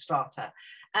social strata.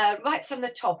 Right from the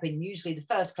top, in usually the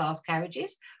first-class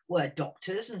carriages, were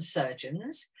doctors and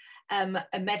surgeons,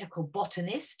 a medical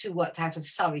botanist who worked out of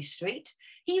Surrey Street.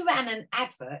 He ran an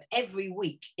advert every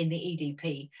week in the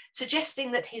EDP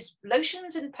suggesting that his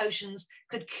lotions and potions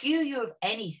could cure you of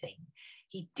anything.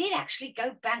 He did actually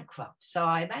go bankrupt, so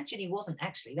I imagine he wasn't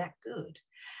actually that good.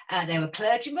 There were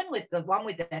clergymen, with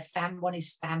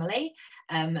his family,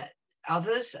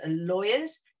 others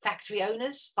lawyers, factory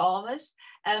owners, farmers,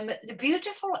 the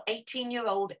beautiful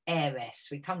 18-year-old heiress,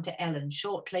 we come to Ellen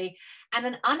shortly, and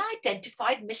an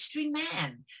unidentified mystery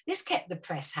man. This kept the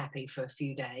press happy for a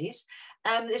few days.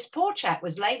 This poor chap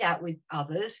was laid out with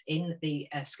others in the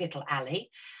Skittle Alley,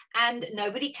 and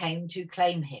nobody came to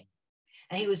claim him.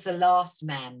 And he was the last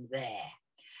man there.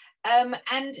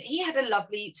 And he had a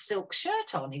lovely silk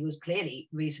shirt on. He was clearly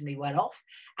reasonably well off,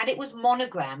 and it was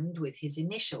monogrammed with his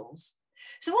initials.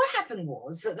 So what happened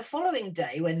was that the following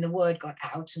day, when the word got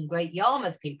out and Great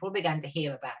Yarmouth people began to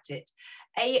hear about it,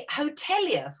 a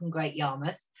hotelier from Great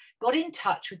Yarmouth got in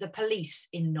touch with the police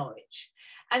in Norwich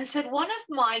and said, one of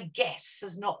my guests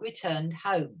has not returned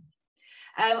home.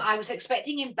 I was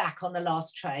expecting him back on the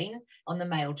last train, on the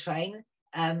mail train.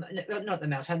 Not the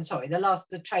mail train, sorry,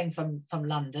 the train from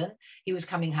London. He was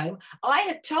coming home. I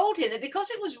had told him that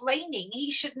because it was raining,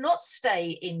 he should not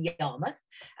stay in Yarmouth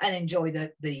and enjoy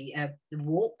the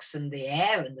walks and the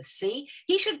air and the sea.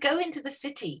 He should go into the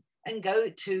city and go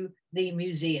to the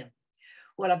museum.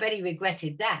 Well, I bet he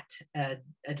regretted that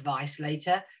advice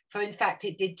later, for in fact,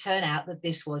 it did turn out that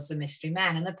this was the mystery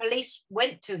man. And the police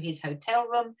went to his hotel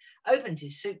room, opened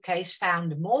his suitcase,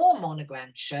 found more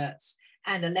monogrammed shirts,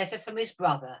 and a letter from his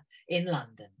brother in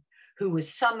London, who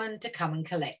was summoned to come and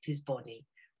collect his body.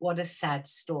 What a sad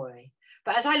story.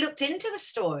 But as I looked into the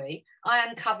story, I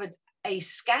uncovered a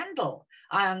scandal.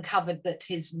 I uncovered that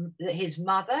his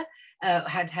mother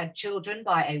had had children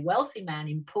by a wealthy man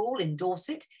in Poole in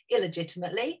Dorset,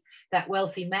 illegitimately. That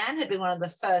wealthy man had been one of the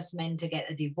first men to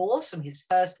get a divorce from his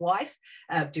first wife.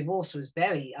 Divorce was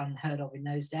very unheard of in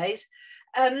those days.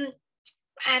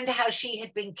 And how she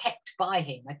had been kept by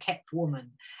him, a kept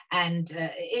woman. And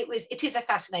it is a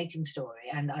fascinating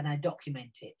story, and I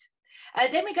document it.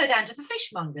 Then we go down to the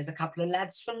fishmongers, a couple of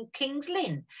lads from King's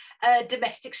Lynn,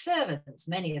 domestic servants,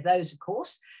 many of those, of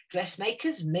course,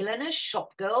 dressmakers, milliners,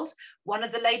 shop girls. One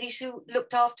of the ladies who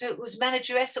looked after it was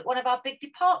manageress at one of our big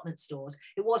department stores.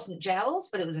 It wasn't Jowls,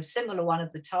 but it was a similar one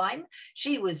of the time.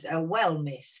 She was well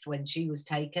missed when she was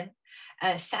taken.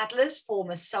 Saddlers,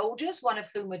 former soldiers, one of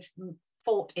whom had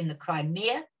fought in the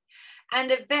Crimea, and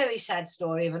a very sad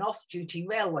story of an off-duty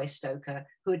railway stoker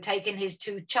who had taken his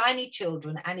two tiny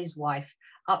children and his wife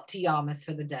up to Yarmouth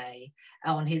for the day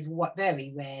on his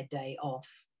very rare day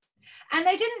off. And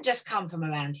they didn't just come from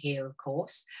around here, of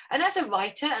course. And as a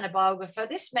writer and a biographer,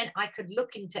 this meant I could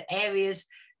look into areas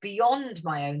beyond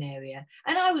my own area,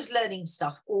 and I was learning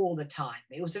stuff all the time.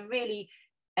 It was a really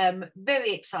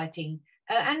very exciting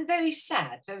and very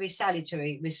sad, very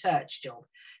salutary research job.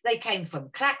 They came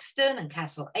from Claxton and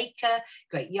Castle Acre,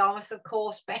 Great Yarmouth, of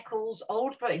course, Beccles,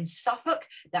 Aldborough in Suffolk.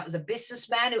 That was a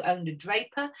businessman who owned a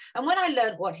draper. And when I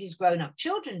learned what his grown-up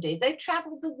children did, they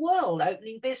travelled the world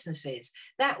opening businesses.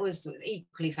 That was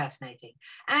equally fascinating.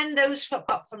 And those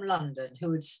up from London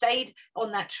who had stayed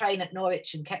on that train at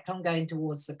Norwich and kept on going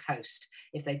towards the coast.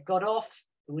 If they'd got off,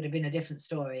 it would have been a different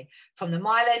story. From the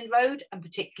Mile End Road, and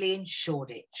particularly in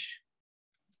Shoreditch.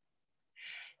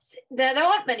 There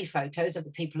aren't many photos of the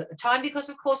people at the time because,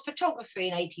 of course, photography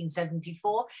in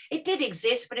 1874, it did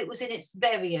exist, but it was in its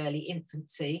very early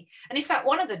infancy. And in fact,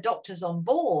 one of the doctors on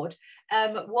board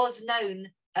was known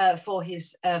for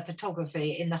his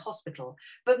photography in the hospital.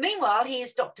 But meanwhile, he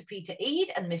is Dr. Peter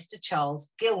Eade and Mr.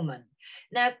 Charles Gilman.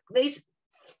 Now, these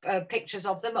pictures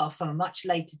of them are from a much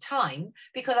later time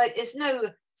because there's no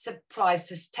surprise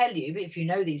to tell you, if you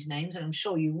know these names, and I'm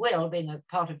sure you will, being a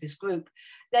part of this group,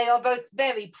 they are both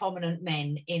very prominent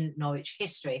men in Norwich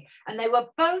history, and they were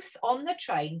both on the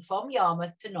train from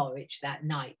Yarmouth to Norwich that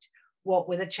night. What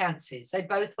were the chances? They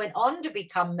both went on to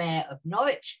become Mayor of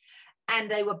Norwich,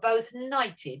 and they were both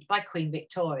knighted by Queen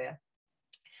Victoria.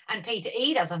 And Peter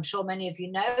Eade, as I'm sure many of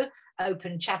you know,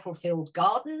 opened Chapelfield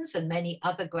Gardens and many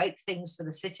other great things for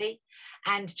the city.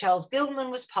 And Charles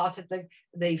Gilman was part of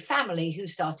the family who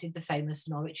started the famous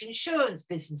Norwich insurance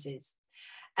businesses.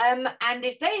 And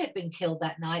if they had been killed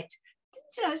that night,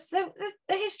 you know,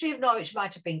 the history of Norwich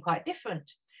might have been quite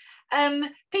different.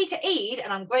 Peter Eade,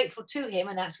 and I'm grateful to him,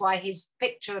 and that's why his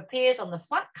picture appears on the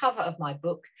front cover of my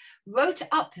book, wrote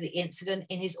up the incident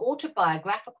in his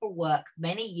autobiographical work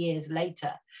many years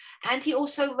later. And he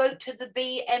also wrote to the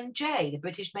BMJ, the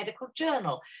British Medical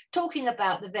Journal, talking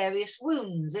about the various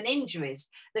wounds and injuries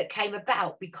that came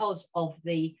about because of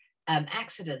the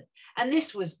accident. And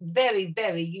this was very,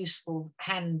 very useful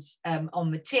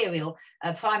hands-on material,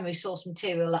 primary source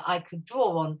material that I could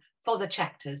draw on for the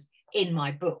chapters in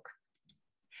my book.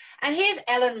 And here's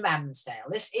Ellen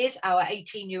Ramsdale. This is our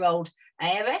 18-year-old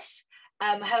heiress.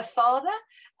 Her father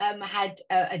had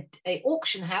an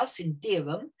auction house in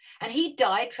Dereham, and he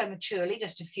died prematurely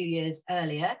just a few years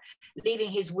earlier, leaving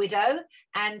his widow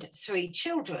and 3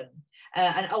 children,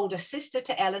 an older sister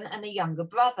to Ellen and a younger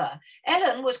brother.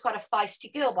 Ellen was quite a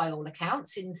feisty girl by all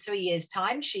accounts. In 3 years'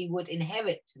 time, she would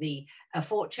inherit the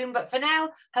fortune, but for now,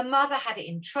 her mother had it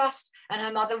in trust, and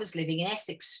her mother was living in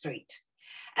Essex Street.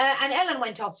 And Ellen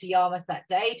went off to Yarmouth that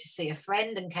day to see a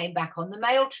friend and came back on the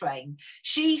mail train.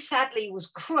 She sadly was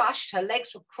crushed. Her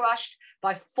legs were crushed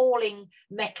by falling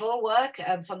metal work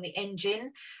from the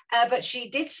engine, but she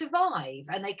did survive.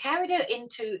 And they carried her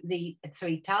into the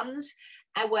 3 Tons,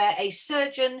 where a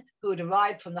surgeon who had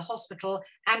arrived from the hospital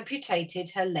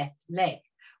amputated her left leg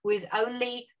with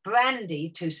only brandy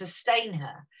to sustain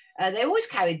her. They always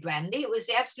carried brandy. It was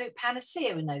the absolute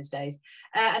panacea in those days.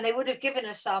 And they would have given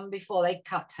her some before they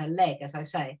cut her leg, as I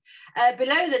say.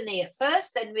 Below the knee at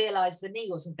first, then realised the knee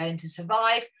wasn't going to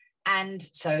survive. And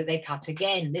so they cut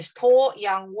again. This poor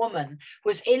young woman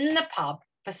was in the pub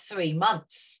for 3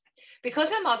 months.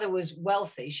 Because her mother was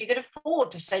wealthy, she could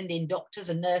afford to send in doctors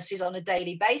and nurses on a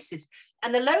daily basis.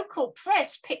 And the local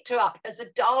press picked her up as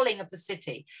a darling of the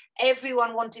city.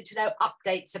 Everyone wanted to know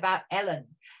updates about Ellen.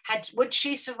 Would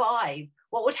she survive?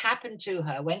 What would happen to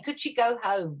her? When could she go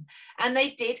home? And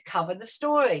they did cover the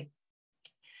story.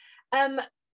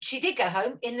 She did go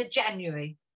home in the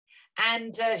January.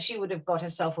 And she would have got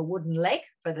herself a wooden leg,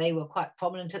 for they were quite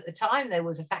prominent at the time. There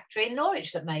was a factory in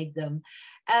Norwich that made them.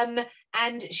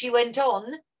 And she went on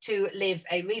to live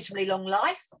a reasonably long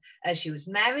life. She was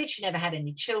married. She never had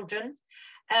any children.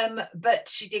 But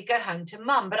she did go home to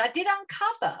mum. But I did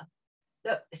uncover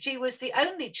that she was the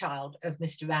only child of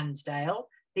Mr. Ramsdale.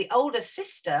 The older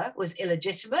sister was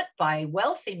illegitimate by a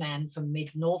wealthy man from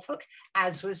mid-Norfolk,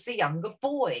 as was the younger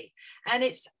boy. And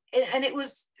it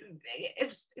was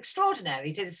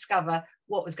extraordinary to discover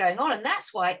what was going on. And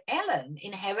that's why Ellen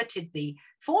inherited the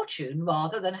fortune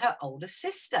rather than her older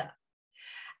sister.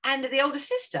 And the older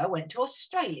sister went to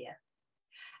Australia.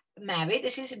 Married,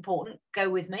 this is important,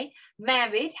 go with me,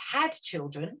 married, had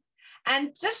children.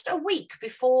 And just a week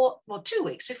before, well, 2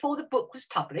 weeks before the book was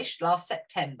published last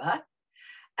September,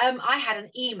 I had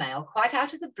an email quite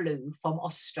out of the blue from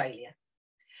Australia.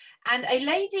 And a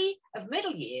lady of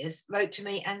middle years wrote to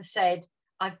me and said,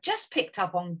 I've just picked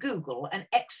up on Google an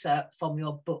excerpt from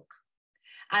your book.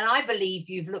 And I believe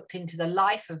you've looked into the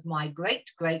life of my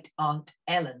great-great-aunt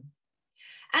Ellen.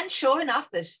 And sure enough,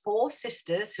 there's 4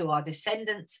 sisters who are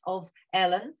descendants of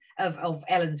Ellen, of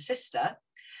Ellen's sister.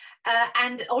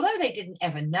 And although they didn't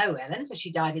ever know Ellen, for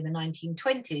she died in the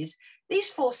 1920s, these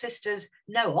 4 sisters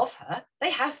know of her.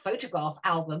 They have photograph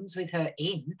albums with her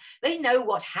in. They know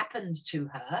what happened to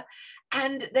her.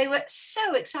 And they were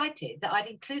so excited that I'd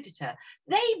included her.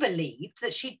 They believed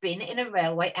that she'd been in a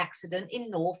railway accident in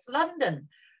North London.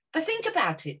 But think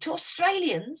about it. To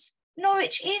Australians,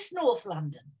 Norwich is North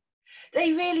London.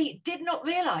 They really did not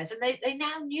realise, and they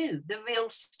now knew the real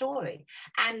story.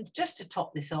 And just to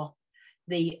top this off,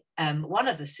 one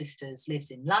of the sisters lives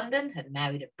in London, had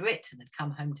married a Brit and had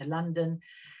come home to London.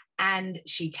 And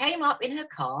she came up in her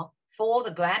car for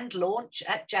the grand launch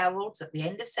at Gerald's at the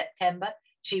end of September.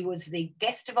 She was the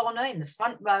guest of honour in the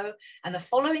front row. And the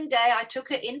following day, I took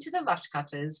her into the Rush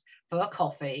Cutters for a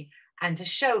coffee and to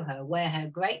show her where her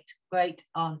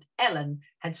great-great-aunt Ellen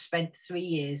had spent 3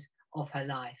 years of her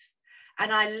life.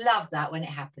 And I love that when it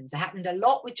happens. It happened a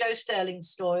lot with Joe Stirling's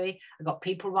story. I got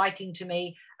people writing to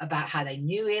me about how they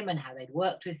knew him and how they'd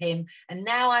worked with him. And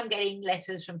now I'm getting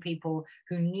letters from people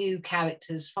who knew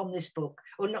characters from this book,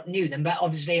 or not knew them, but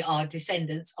obviously are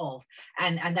descendants of.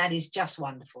 And that is just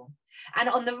wonderful. And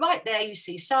on the right there, you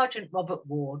see Sergeant Robert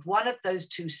Ward, one of those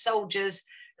 2 soldiers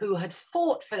who had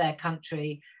fought for their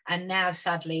country and now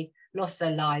sadly lost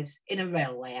their lives in a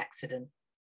railway accident.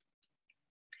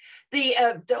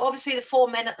 Obviously the four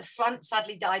men at the front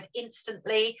sadly died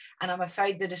instantly, and I'm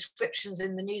afraid the descriptions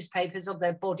in the newspapers of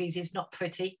their bodies is not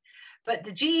pretty. But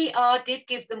the GER did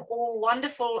give them all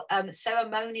wonderful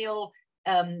ceremonial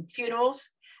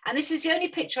funerals. And this is the only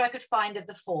picture I could find of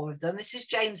the four of them. This is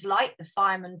James Light, the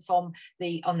fireman on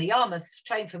the Yarmouth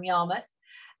train from Yarmouth.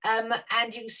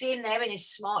 And you can see him there in his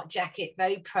smart jacket,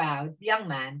 very proud, young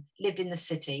man, lived in the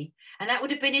city. And that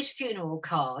would have been his funeral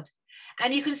card.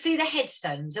 And you can see the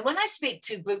headstones. And when I speak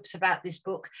to groups about this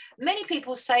book, many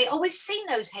people say, oh, we've seen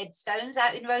those headstones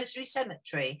out in Rosery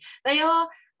Cemetery. They are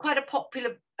quite a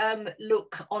popular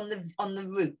look on the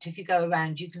route. If you go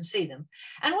around, you can see them.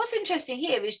 And what's interesting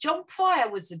here is John Pryor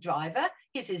was the driver.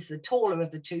 His is the taller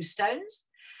of the two stones.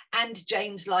 And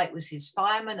James Light was his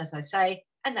fireman, as I say,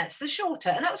 and that's the shorter.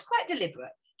 And that was quite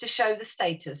deliberate to show the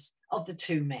status of the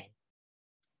two men.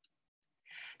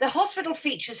 The hospital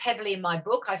features heavily in my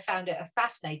book. I found it a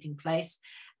fascinating place.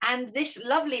 And this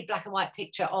lovely black and white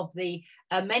picture of the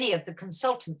many of the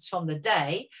consultants from the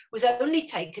day was only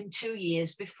taken 2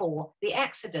 years before the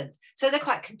accident. So they're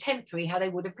quite contemporary how they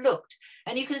would have looked.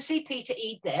 And you can see Peter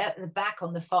Eade there at the back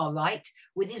on the far right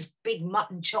with his big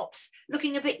mutton chops,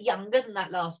 looking a bit younger than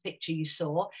that last picture you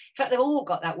saw. In fact, they've all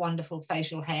got that wonderful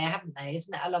facial hair, haven't they?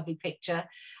 Isn't that a lovely picture?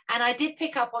 And I did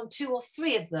pick up on 2 or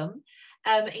 3 of them,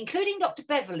 including Dr.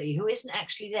 Beverley, who isn't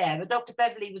actually there, but Dr.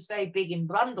 Beverley was very big in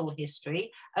Brundall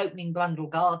history, opening Brundall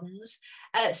Gardens.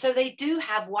 So they do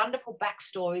have wonderful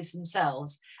backstories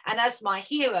themselves. And as my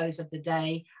heroes of the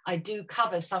day, I do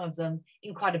cover some of them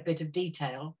in quite a bit of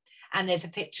detail. And there's a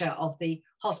picture of the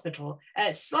hospital,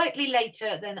 slightly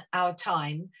later than our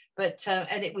time, but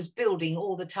and it was building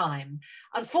all the time.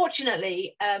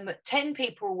 Unfortunately, 10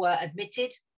 people were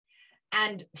admitted,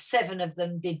 and 7 of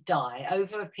them did die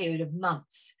over a period of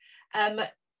months.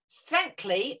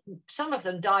 Frankly, some of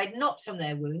them died not from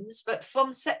their wounds, but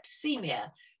from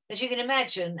septicemia. As you can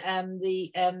imagine,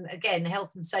 again,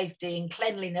 health and safety and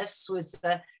cleanliness was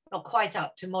not quite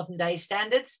up to modern day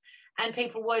standards, and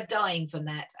people were dying from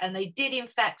that. And they did, in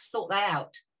fact, sort that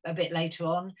out a bit later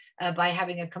on by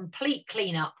having a complete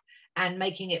cleanup and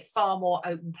making it far more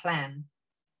open plan.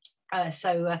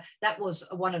 So that was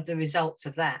one of the results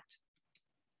of that.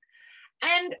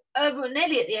 And we're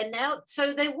nearly at the end now,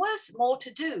 so there was more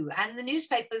to do, and the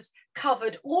newspapers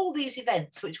covered all these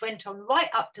events which went on right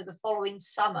up to the following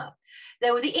summer.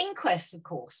 There were the inquests, of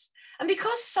course, and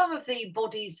because some of the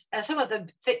bodies, some of the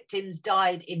victims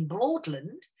died in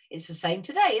Broadland, it's the same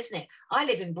today, isn't it? I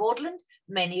live in Broadland,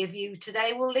 many of you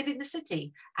today will live in the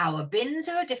city. Our bins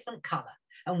are a different colour,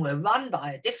 and we're run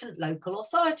by a different local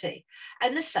authority,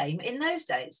 and the same in those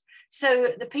days. So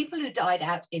the people who died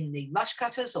out in the rush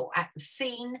cutters or at the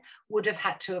scene would have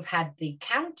had the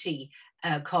county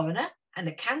coroner and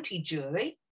a county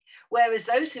jury, whereas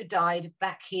those who died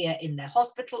back here in their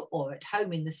hospital or at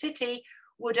home in the city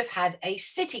would have had a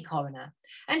city coroner.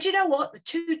 And you know what? The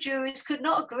 2 juries could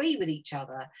not agree with each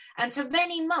other. And for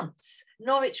many months,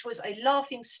 Norwich was a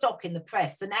laughing stock in the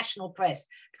press, the national press,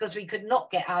 because we could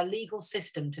not get our legal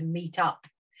system to meet up.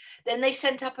 Then they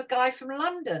sent up a guy from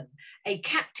London, a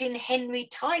Captain Henry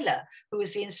Tyler, who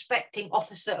was the inspecting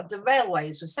officer of the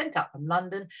railways, was sent up from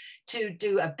London to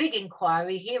do a big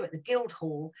inquiry here at the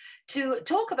Guildhall to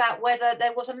talk about whether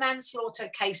there was a manslaughter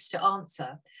case to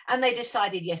answer. And they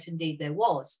decided, yes, indeed, there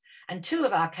was. And 2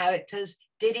 of our characters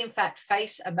did in fact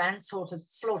face a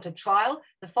manslaughter trial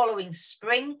the following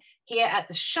spring here at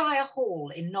the Shire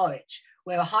Hall in Norwich,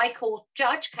 where a High Court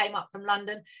judge came up from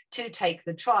London to take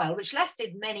the trial, which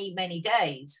lasted many, many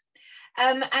days.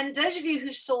 And those of you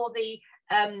who saw the,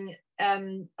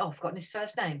 I've forgotten his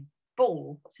first name,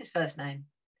 Ball, what's his first name?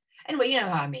 Anyway, you know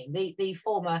how I mean, the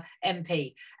former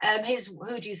MP, his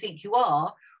Who Do You Think You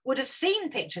Are, would have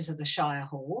seen pictures of the Shire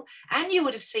Hall, and you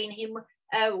would have seen him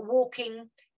walking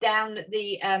down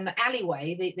the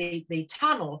alleyway, the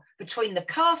tunnel between the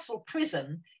castle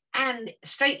prison and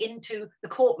straight into the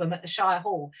courtroom at the Shire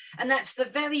Hall. And that's the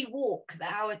very walk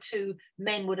that our 2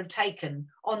 men would have taken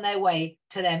on their way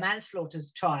to their manslaughter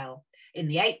trial in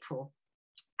the April.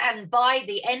 And by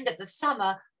the end of the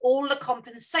summer, all the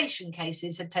compensation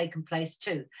cases had taken place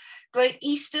too. Great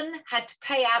Eastern had to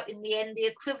pay out in the end the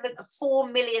equivalent of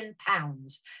 £4 million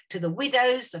to the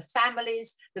widows, the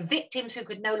families, the victims who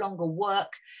could no longer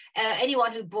work,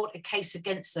 anyone who brought a case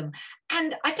against them.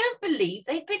 And I don't believe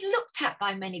they've been looked at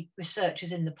by many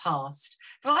researchers in the past,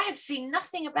 for I had seen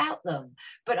nothing about them,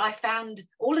 but I found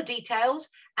all the details,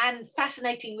 and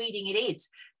fascinating reading it is.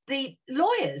 The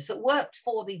lawyers that worked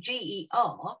for the GER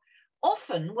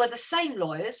often were the same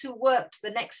lawyers who worked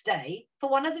the next day for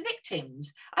one of the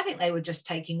victims. I think they were just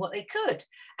taking what they could.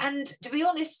 And to be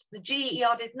honest, the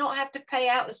GER did not have to pay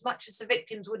out as much as the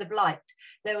victims would have liked.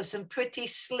 There were some pretty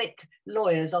slick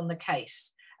lawyers on the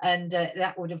case, and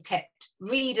that would have kept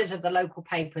readers of the local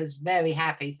papers very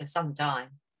happy for some time.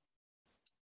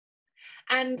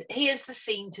 And here's the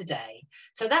scene today.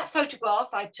 So that photograph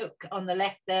I took on the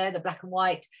left there, the black and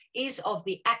white, is of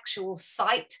the actual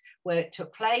site where it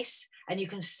took place. And you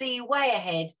can see way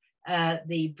ahead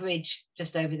the bridge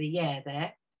just over the Yare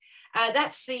there.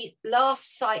 That's the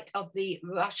last site of the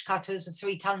rush cutters, the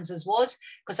 3 tonsers was,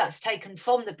 because that's taken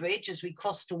from the bridge as we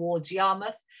cross towards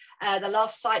Yarmouth. The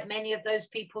last site many of those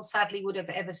people sadly would have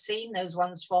ever seen, those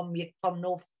ones from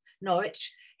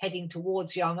Norwich heading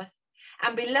towards Yarmouth.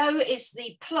 And below is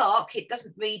the plaque. It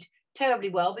doesn't read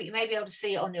terribly well, but you may be able to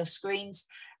see it on your screens,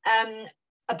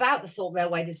 about the Thorpe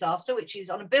Railway Disaster, which is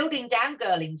on a building down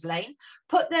Girlings Lane,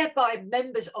 put there by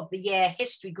members of the Yare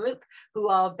History Group, who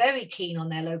are very keen on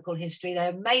their local history.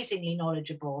 They're amazingly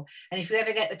knowledgeable. And if you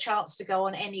ever get the chance to go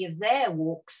on any of their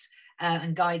walks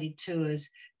and guided tours,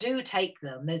 do take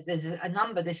them. There's a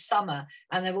number this summer,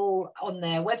 and they're all on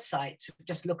their website.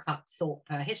 Just look up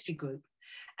Thorpe History Group.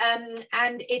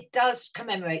 And it does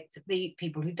commemorate the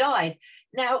people who died.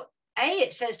 Now,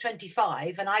 it says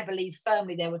 25, and I believe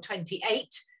firmly there were 28,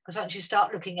 because once you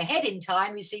start looking ahead in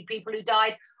time, you see people who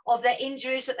died of their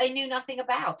injuries that they knew nothing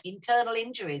about, internal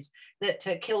injuries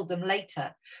that killed them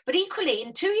later. But equally,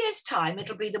 in 2 years' time,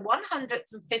 it'll be the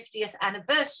 150th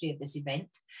anniversary of this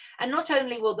event. And not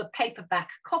only will the paperback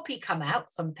copy come out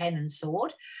from Pen and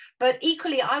Sword, but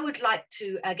equally, I would like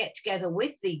to get together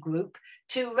with the group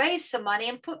to raise some money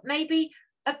and put maybe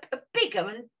a bigger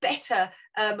and better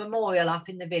memorial up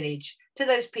in the village to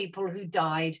those people who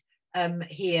died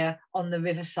here on the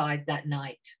riverside that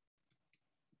night.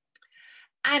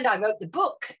 And I wrote the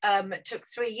book. It took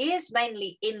 3 years,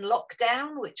 mainly in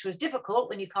lockdown, which was difficult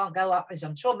when you can't go up, as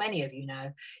I'm sure many of you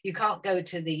know, you can't go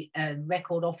to the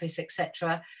record office,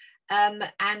 etc.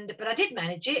 But I did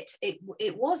manage it.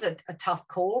 It was a tough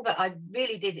call, but I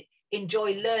really did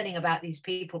enjoy learning about these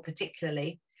people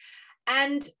particularly.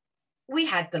 And we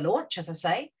had the launch, as I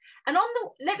say. And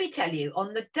let me tell you,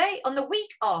 on the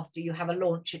week after you have a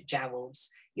launch at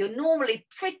Jarrold's, you're normally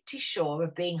pretty sure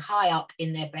of being high up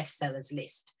in their bestsellers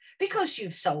list because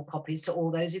you've sold copies to all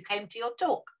those who came to your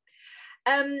talk.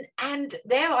 And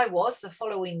there I was the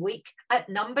following week at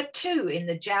number 2 in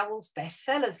the Jarrold's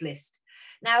bestsellers list.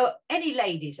 Now, any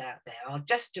ladies out there, I'll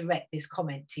just direct this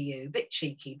comment to you, a bit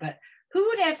cheeky, but who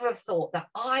would ever have thought that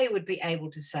I would be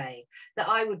able to say that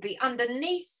I would be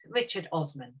underneath Richard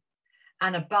Osman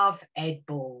and above Ed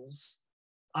Balls?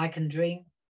 I can dream.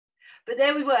 But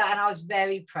there we were, and I was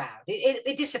very proud.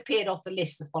 It disappeared off the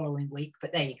list the following week,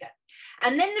 but there you go.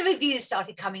 And then the reviews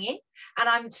started coming in, and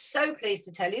I'm so pleased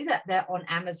to tell you that they're on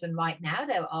Amazon right now.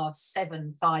 There are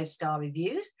 7 5-star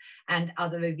reviews, and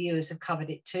other reviewers have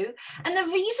covered it too. And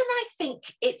the reason I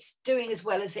think it's doing as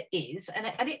well as it is, and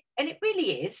it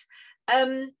really is,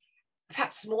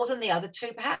 perhaps more than the other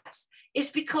 2 perhaps, is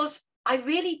because I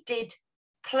really did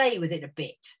play with it a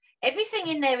bit. Everything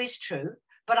in there is true,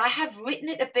 but I have written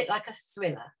it a bit like a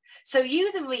thriller. So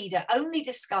you, the reader, only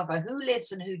discover who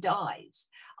lives and who dies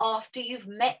after you've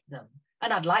met them.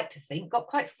 And I'd like to think got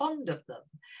quite fond of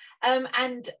them.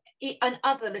 And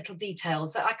other little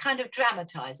details that I kind of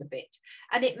dramatise a bit.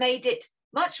 And it made it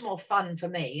much more fun for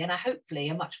me, and hopefully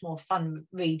a much more fun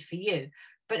read for you.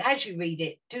 But as you read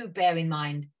it, do bear in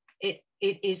mind, it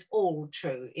is all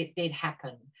true. It did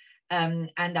happen.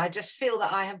 And I just feel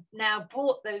that I have now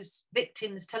brought those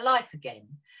victims to life again.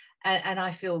 And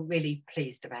I feel really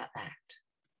pleased about that.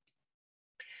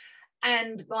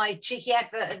 And my cheeky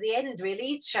advert at the end,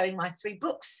 really, showing my 3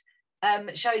 books,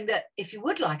 showing that if you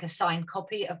would like a signed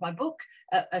copy of my book,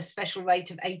 a special rate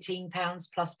of £18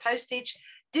 plus postage,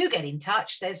 do get in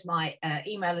touch. There's my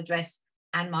email address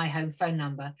and my home phone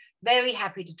number. Very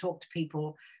happy to talk to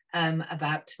people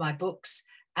about my books.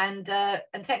 And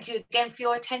thank you again for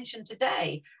your attention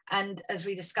today. And as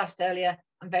we discussed earlier,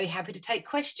 I'm very happy to take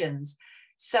questions.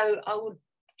 So I will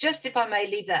just, if I may,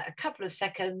 leave that a couple of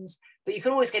seconds, but you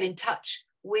can always get in touch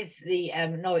with the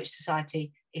Norwich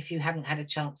Society if you haven't had a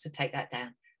chance to take that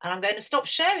down. And I'm going to stop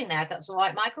sharing now, if that's all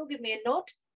right, Michael. Give me a nod.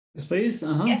 Yes, please.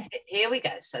 Yes, here we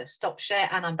go. So stop share,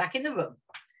 and I'm back in the room.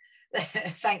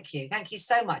 Thank you. Thank you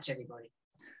so much, everybody.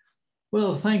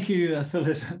 Well, thank you,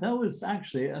 Phyllida. That was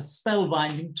actually a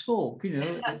spellbinding talk. You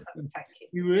know, Thank you.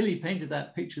 You really painted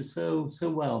that picture so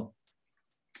well.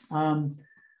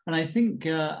 And I think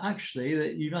actually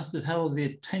that you must have held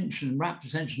the rapt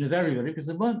attention of everybody, because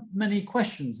there weren't many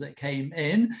questions that came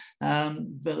in,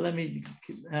 but let me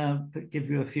give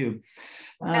you a few.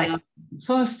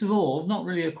 First of all, not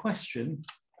really a question,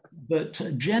 but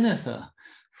Jennifer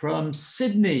from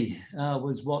Sydney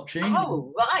was watching.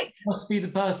 Oh, right. Must be the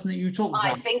person that you talked about.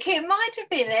 I think it might have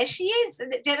been. There she is,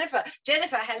 Jennifer.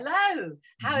 Jennifer, hello.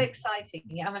 How exciting.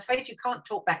 I'm afraid you can't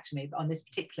talk back to me on this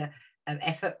particular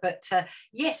effort, but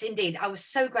yes, indeed, I was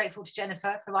so grateful to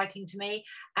Jennifer for writing to me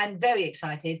and very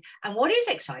excited. And what is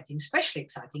exciting, especially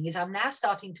exciting, is I'm now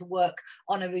starting to work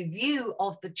on a review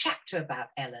of the chapter about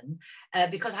Ellen,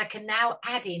 because I can now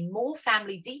add in more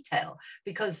family detail,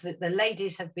 because the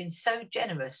ladies have been so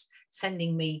generous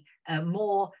sending me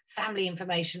more family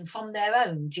information from their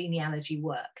own genealogy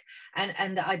work,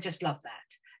 and I just love that.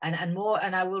 And more,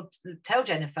 and I will tell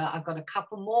Jennifer, I've got a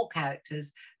couple more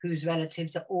characters whose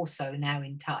relatives are also now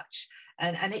in touch.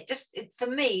 And for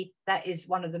me, that is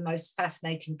one of the most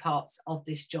fascinating parts of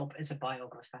this job as a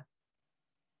biographer.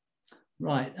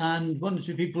 Right, and one or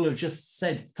two people have just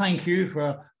said thank you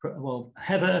well,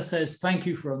 Heather says thank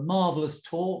you for a marvellous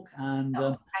talk, and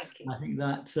thank you. I think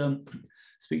that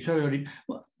speaks to everybody.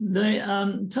 Well,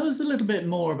 tell us a little bit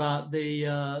more about the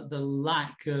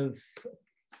lack of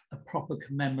a proper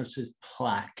commemorative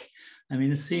plaque. I mean,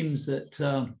 it seems that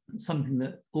something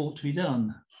that ought to be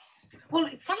done. Well,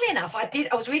 funnily enough, I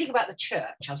was reading about the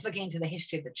church. I was looking into the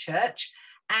history of the church,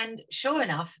 and sure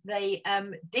enough, they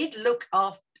did look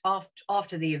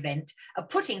after the event of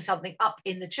putting something up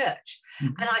in the church.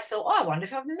 And I thought, oh, I wonder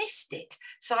if I've missed it.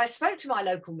 So I spoke to my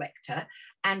local rector,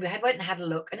 and we went and had a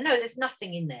look, and no, there's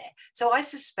nothing in there. So I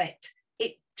suspect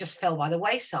it just fell by the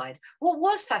wayside. What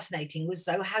was fascinating was,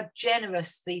 though, how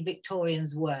generous the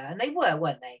Victorians were, and they were,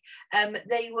 weren't they?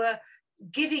 They were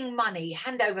giving money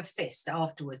hand over fist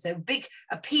afterwards. There were big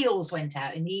appeals went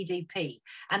out in the EDP,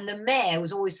 and the mayor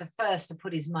was always the first to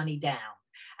put his money down.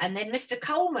 And then Mr.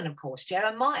 Coleman, of course,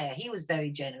 Jeremiah, he was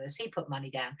very generous. He put money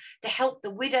down to help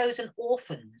the widows and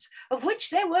orphans, of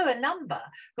which there were a number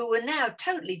who were now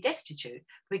totally destitute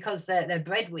because their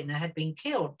breadwinner had been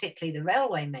killed, particularly the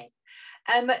railway men.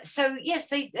 So yes,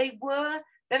 they were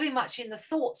very much in the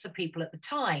thoughts of people at the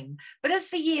time. But as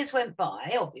the years went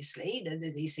by, obviously, you know,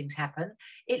 these things happen,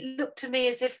 it looked to me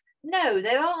as if, no,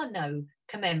 there are no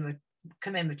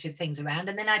commemorative things around.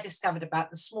 And then I discovered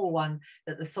about the small one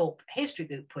that the Thorpe History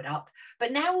Group put up.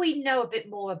 But now we know a bit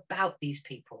more about these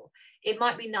people. It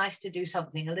might be nice to do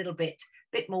something a little bit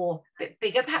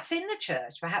bigger, perhaps in the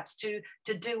church, perhaps to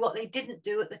do what they didn't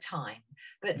do at the time.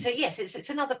 But yes, it's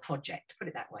another project, put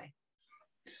it that way.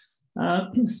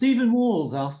 Stephen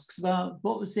Walls asks about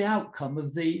what was the outcome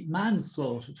of the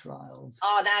manslaughter trials.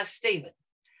 Oh, now, Stephen,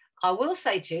 I will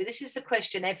say to you, this is the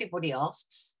question everybody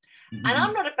asks. And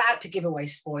I'm not about to give away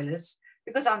spoilers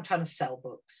because I'm trying to sell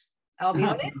books. I'll be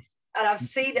honest. And I've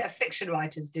seen fiction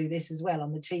writers do this as well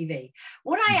on the TV.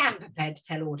 What I am prepared to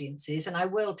tell audiences, and I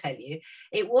will tell you,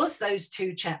 it was those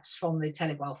two chaps from the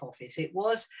Telegraph Office. It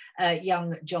was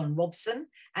young John Robson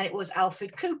and it was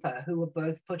Alfred Cooper, who were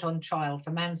both put on trial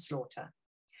for manslaughter.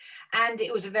 And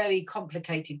it was a very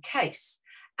complicated case.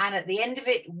 And at the end of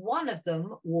it, one of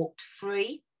them walked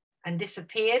free and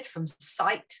disappeared from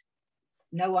sight.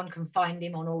 No one can find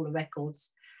him on all the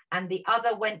records. And the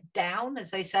other went down,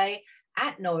 as they say,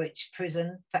 at Norwich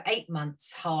prison for 8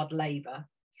 months hard labour.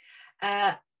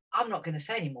 I'm not going to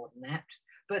say any more than that,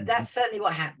 but that's certainly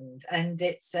what happened. And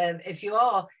it's if you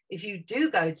are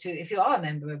a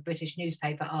member of British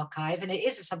Newspaper Archive, and it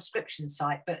is a subscription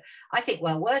site, but I think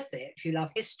well worth it if you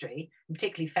love history, and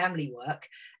particularly family work,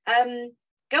 go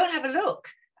and have a look,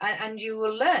 and you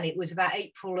will learn. It was about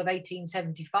April of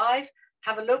 1875.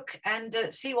 Have a look and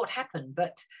see what happened.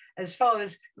 But as far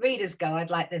as readers go, I'd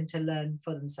like them to learn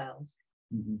for themselves.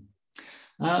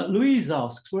 Louise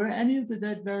asks, were any of the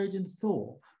dead buried in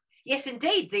Thorpe? Yes,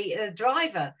 indeed. The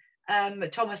driver,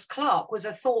 Thomas Clark, was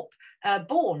a Thorpe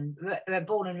born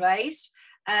and raised.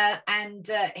 And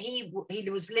he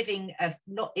was living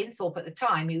not in Thorpe at the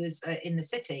time, he was in the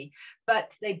city,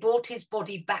 but they brought his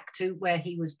body back to where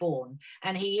he was born.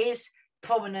 And he is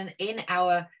prominent in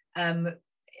our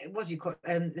what do you call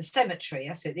it? The cemetery,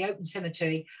 that's it, the open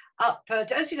cemetery, up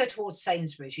as you go towards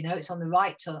Sainsbury's, you know, it's on the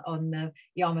right on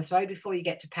Yarmouth Road before you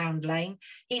get to Pound Lane.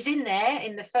 He's in there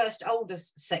in the first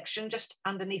oldest section, just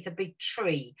underneath a big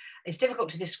tree. It's difficult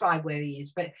to describe where he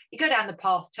is, but you go down the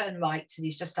path, turn right, and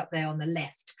he's just up there on the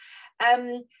left.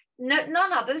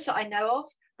 None others that I know of,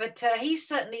 but he's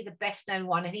certainly the best known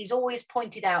one, and he's always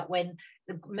pointed out when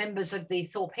the members of the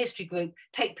Thorpe History Group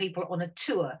take people on a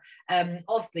tour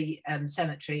of the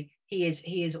cemetery. He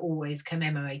is always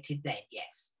commemorated then,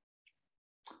 yes.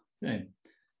 Okay,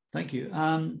 thank you.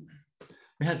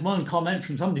 We had one comment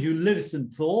from somebody who lives in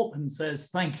Thorpe and says,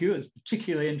 thank you. It's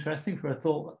particularly interesting for a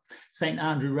Thorpe St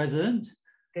Andrew resident.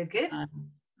 Good, good.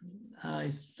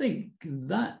 I think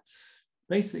that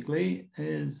basically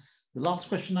is the last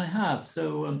question I have.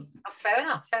 So fair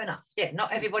enough, fair enough. Yeah,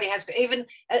 not everybody has, even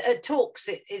at talks,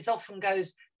 it often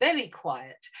goes very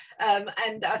quiet.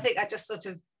 And I think I just sort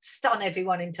of stun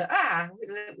everyone into,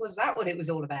 was that what it was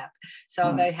all about? So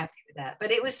I'm very happy with that.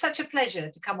 But it was such a pleasure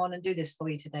to come on and do this for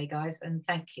you today, guys. And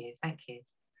thank you, thank you.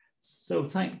 So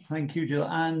thank you, Jill.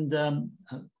 And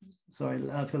sorry,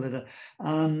 Phyllida.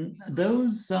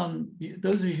 Those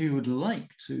of you who would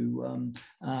like to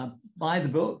buy the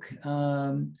book,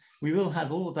 we will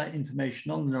have all of that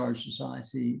information on the Norwich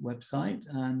Society website,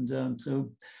 and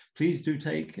so please do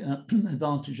take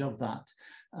advantage of that.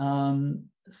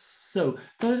 So,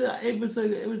 but it was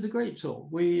a great talk.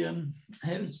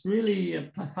 It was really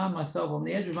I found myself on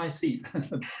the edge of my seat.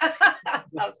 I'm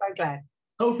so glad.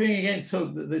 Hoping against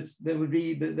hope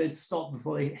that they'd stop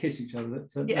before they hit each other.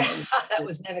 That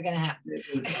was never going to happen.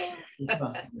 It was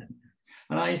fascinating.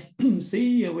 And I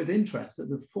see with interest that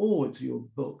the foreword to your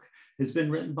book has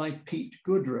been written by Pete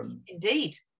Goodrum.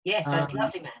 Indeed, yes, that's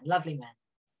lovely man, lovely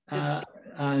man.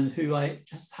 And who I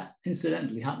just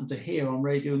incidentally happened to hear on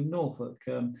Radio Norfolk.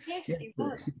 Yes, he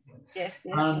was. Yes.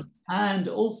 And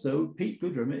also, Pete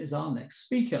Goodrum is our next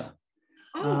speaker.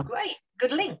 Oh, great.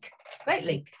 Good link. Great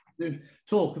link. To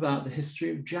talk about the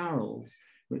history of Jarrel's,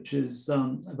 which is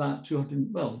about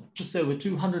just over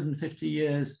 250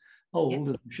 years old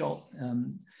as a shop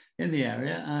in the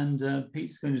area. And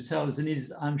Pete's going to tell us,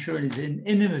 I'm sure in his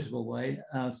inimitable way,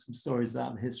 some stories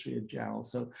about the history of Jarrell.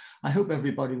 So I hope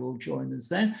everybody will join us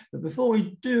then. But before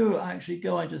we do actually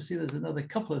go, I just see there's another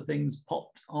couple of things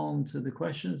popped onto the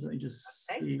questions. Let me just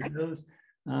see those.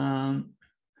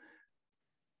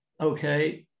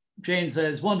 Okay, Jane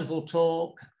says, wonderful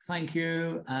talk. Thank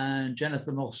you. And Jennifer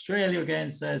from Australia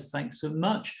again says, thanks so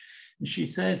much. And she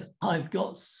says, I've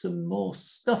got some more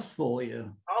stuff for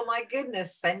you. Oh my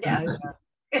goodness, send it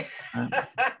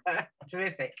over.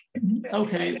 Terrific.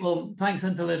 Okay, well, thanks,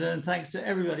 Phyllida, and thanks to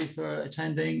everybody for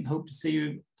attending. Hope to see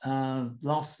you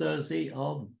last Thursday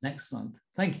of next month.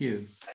 Thank you.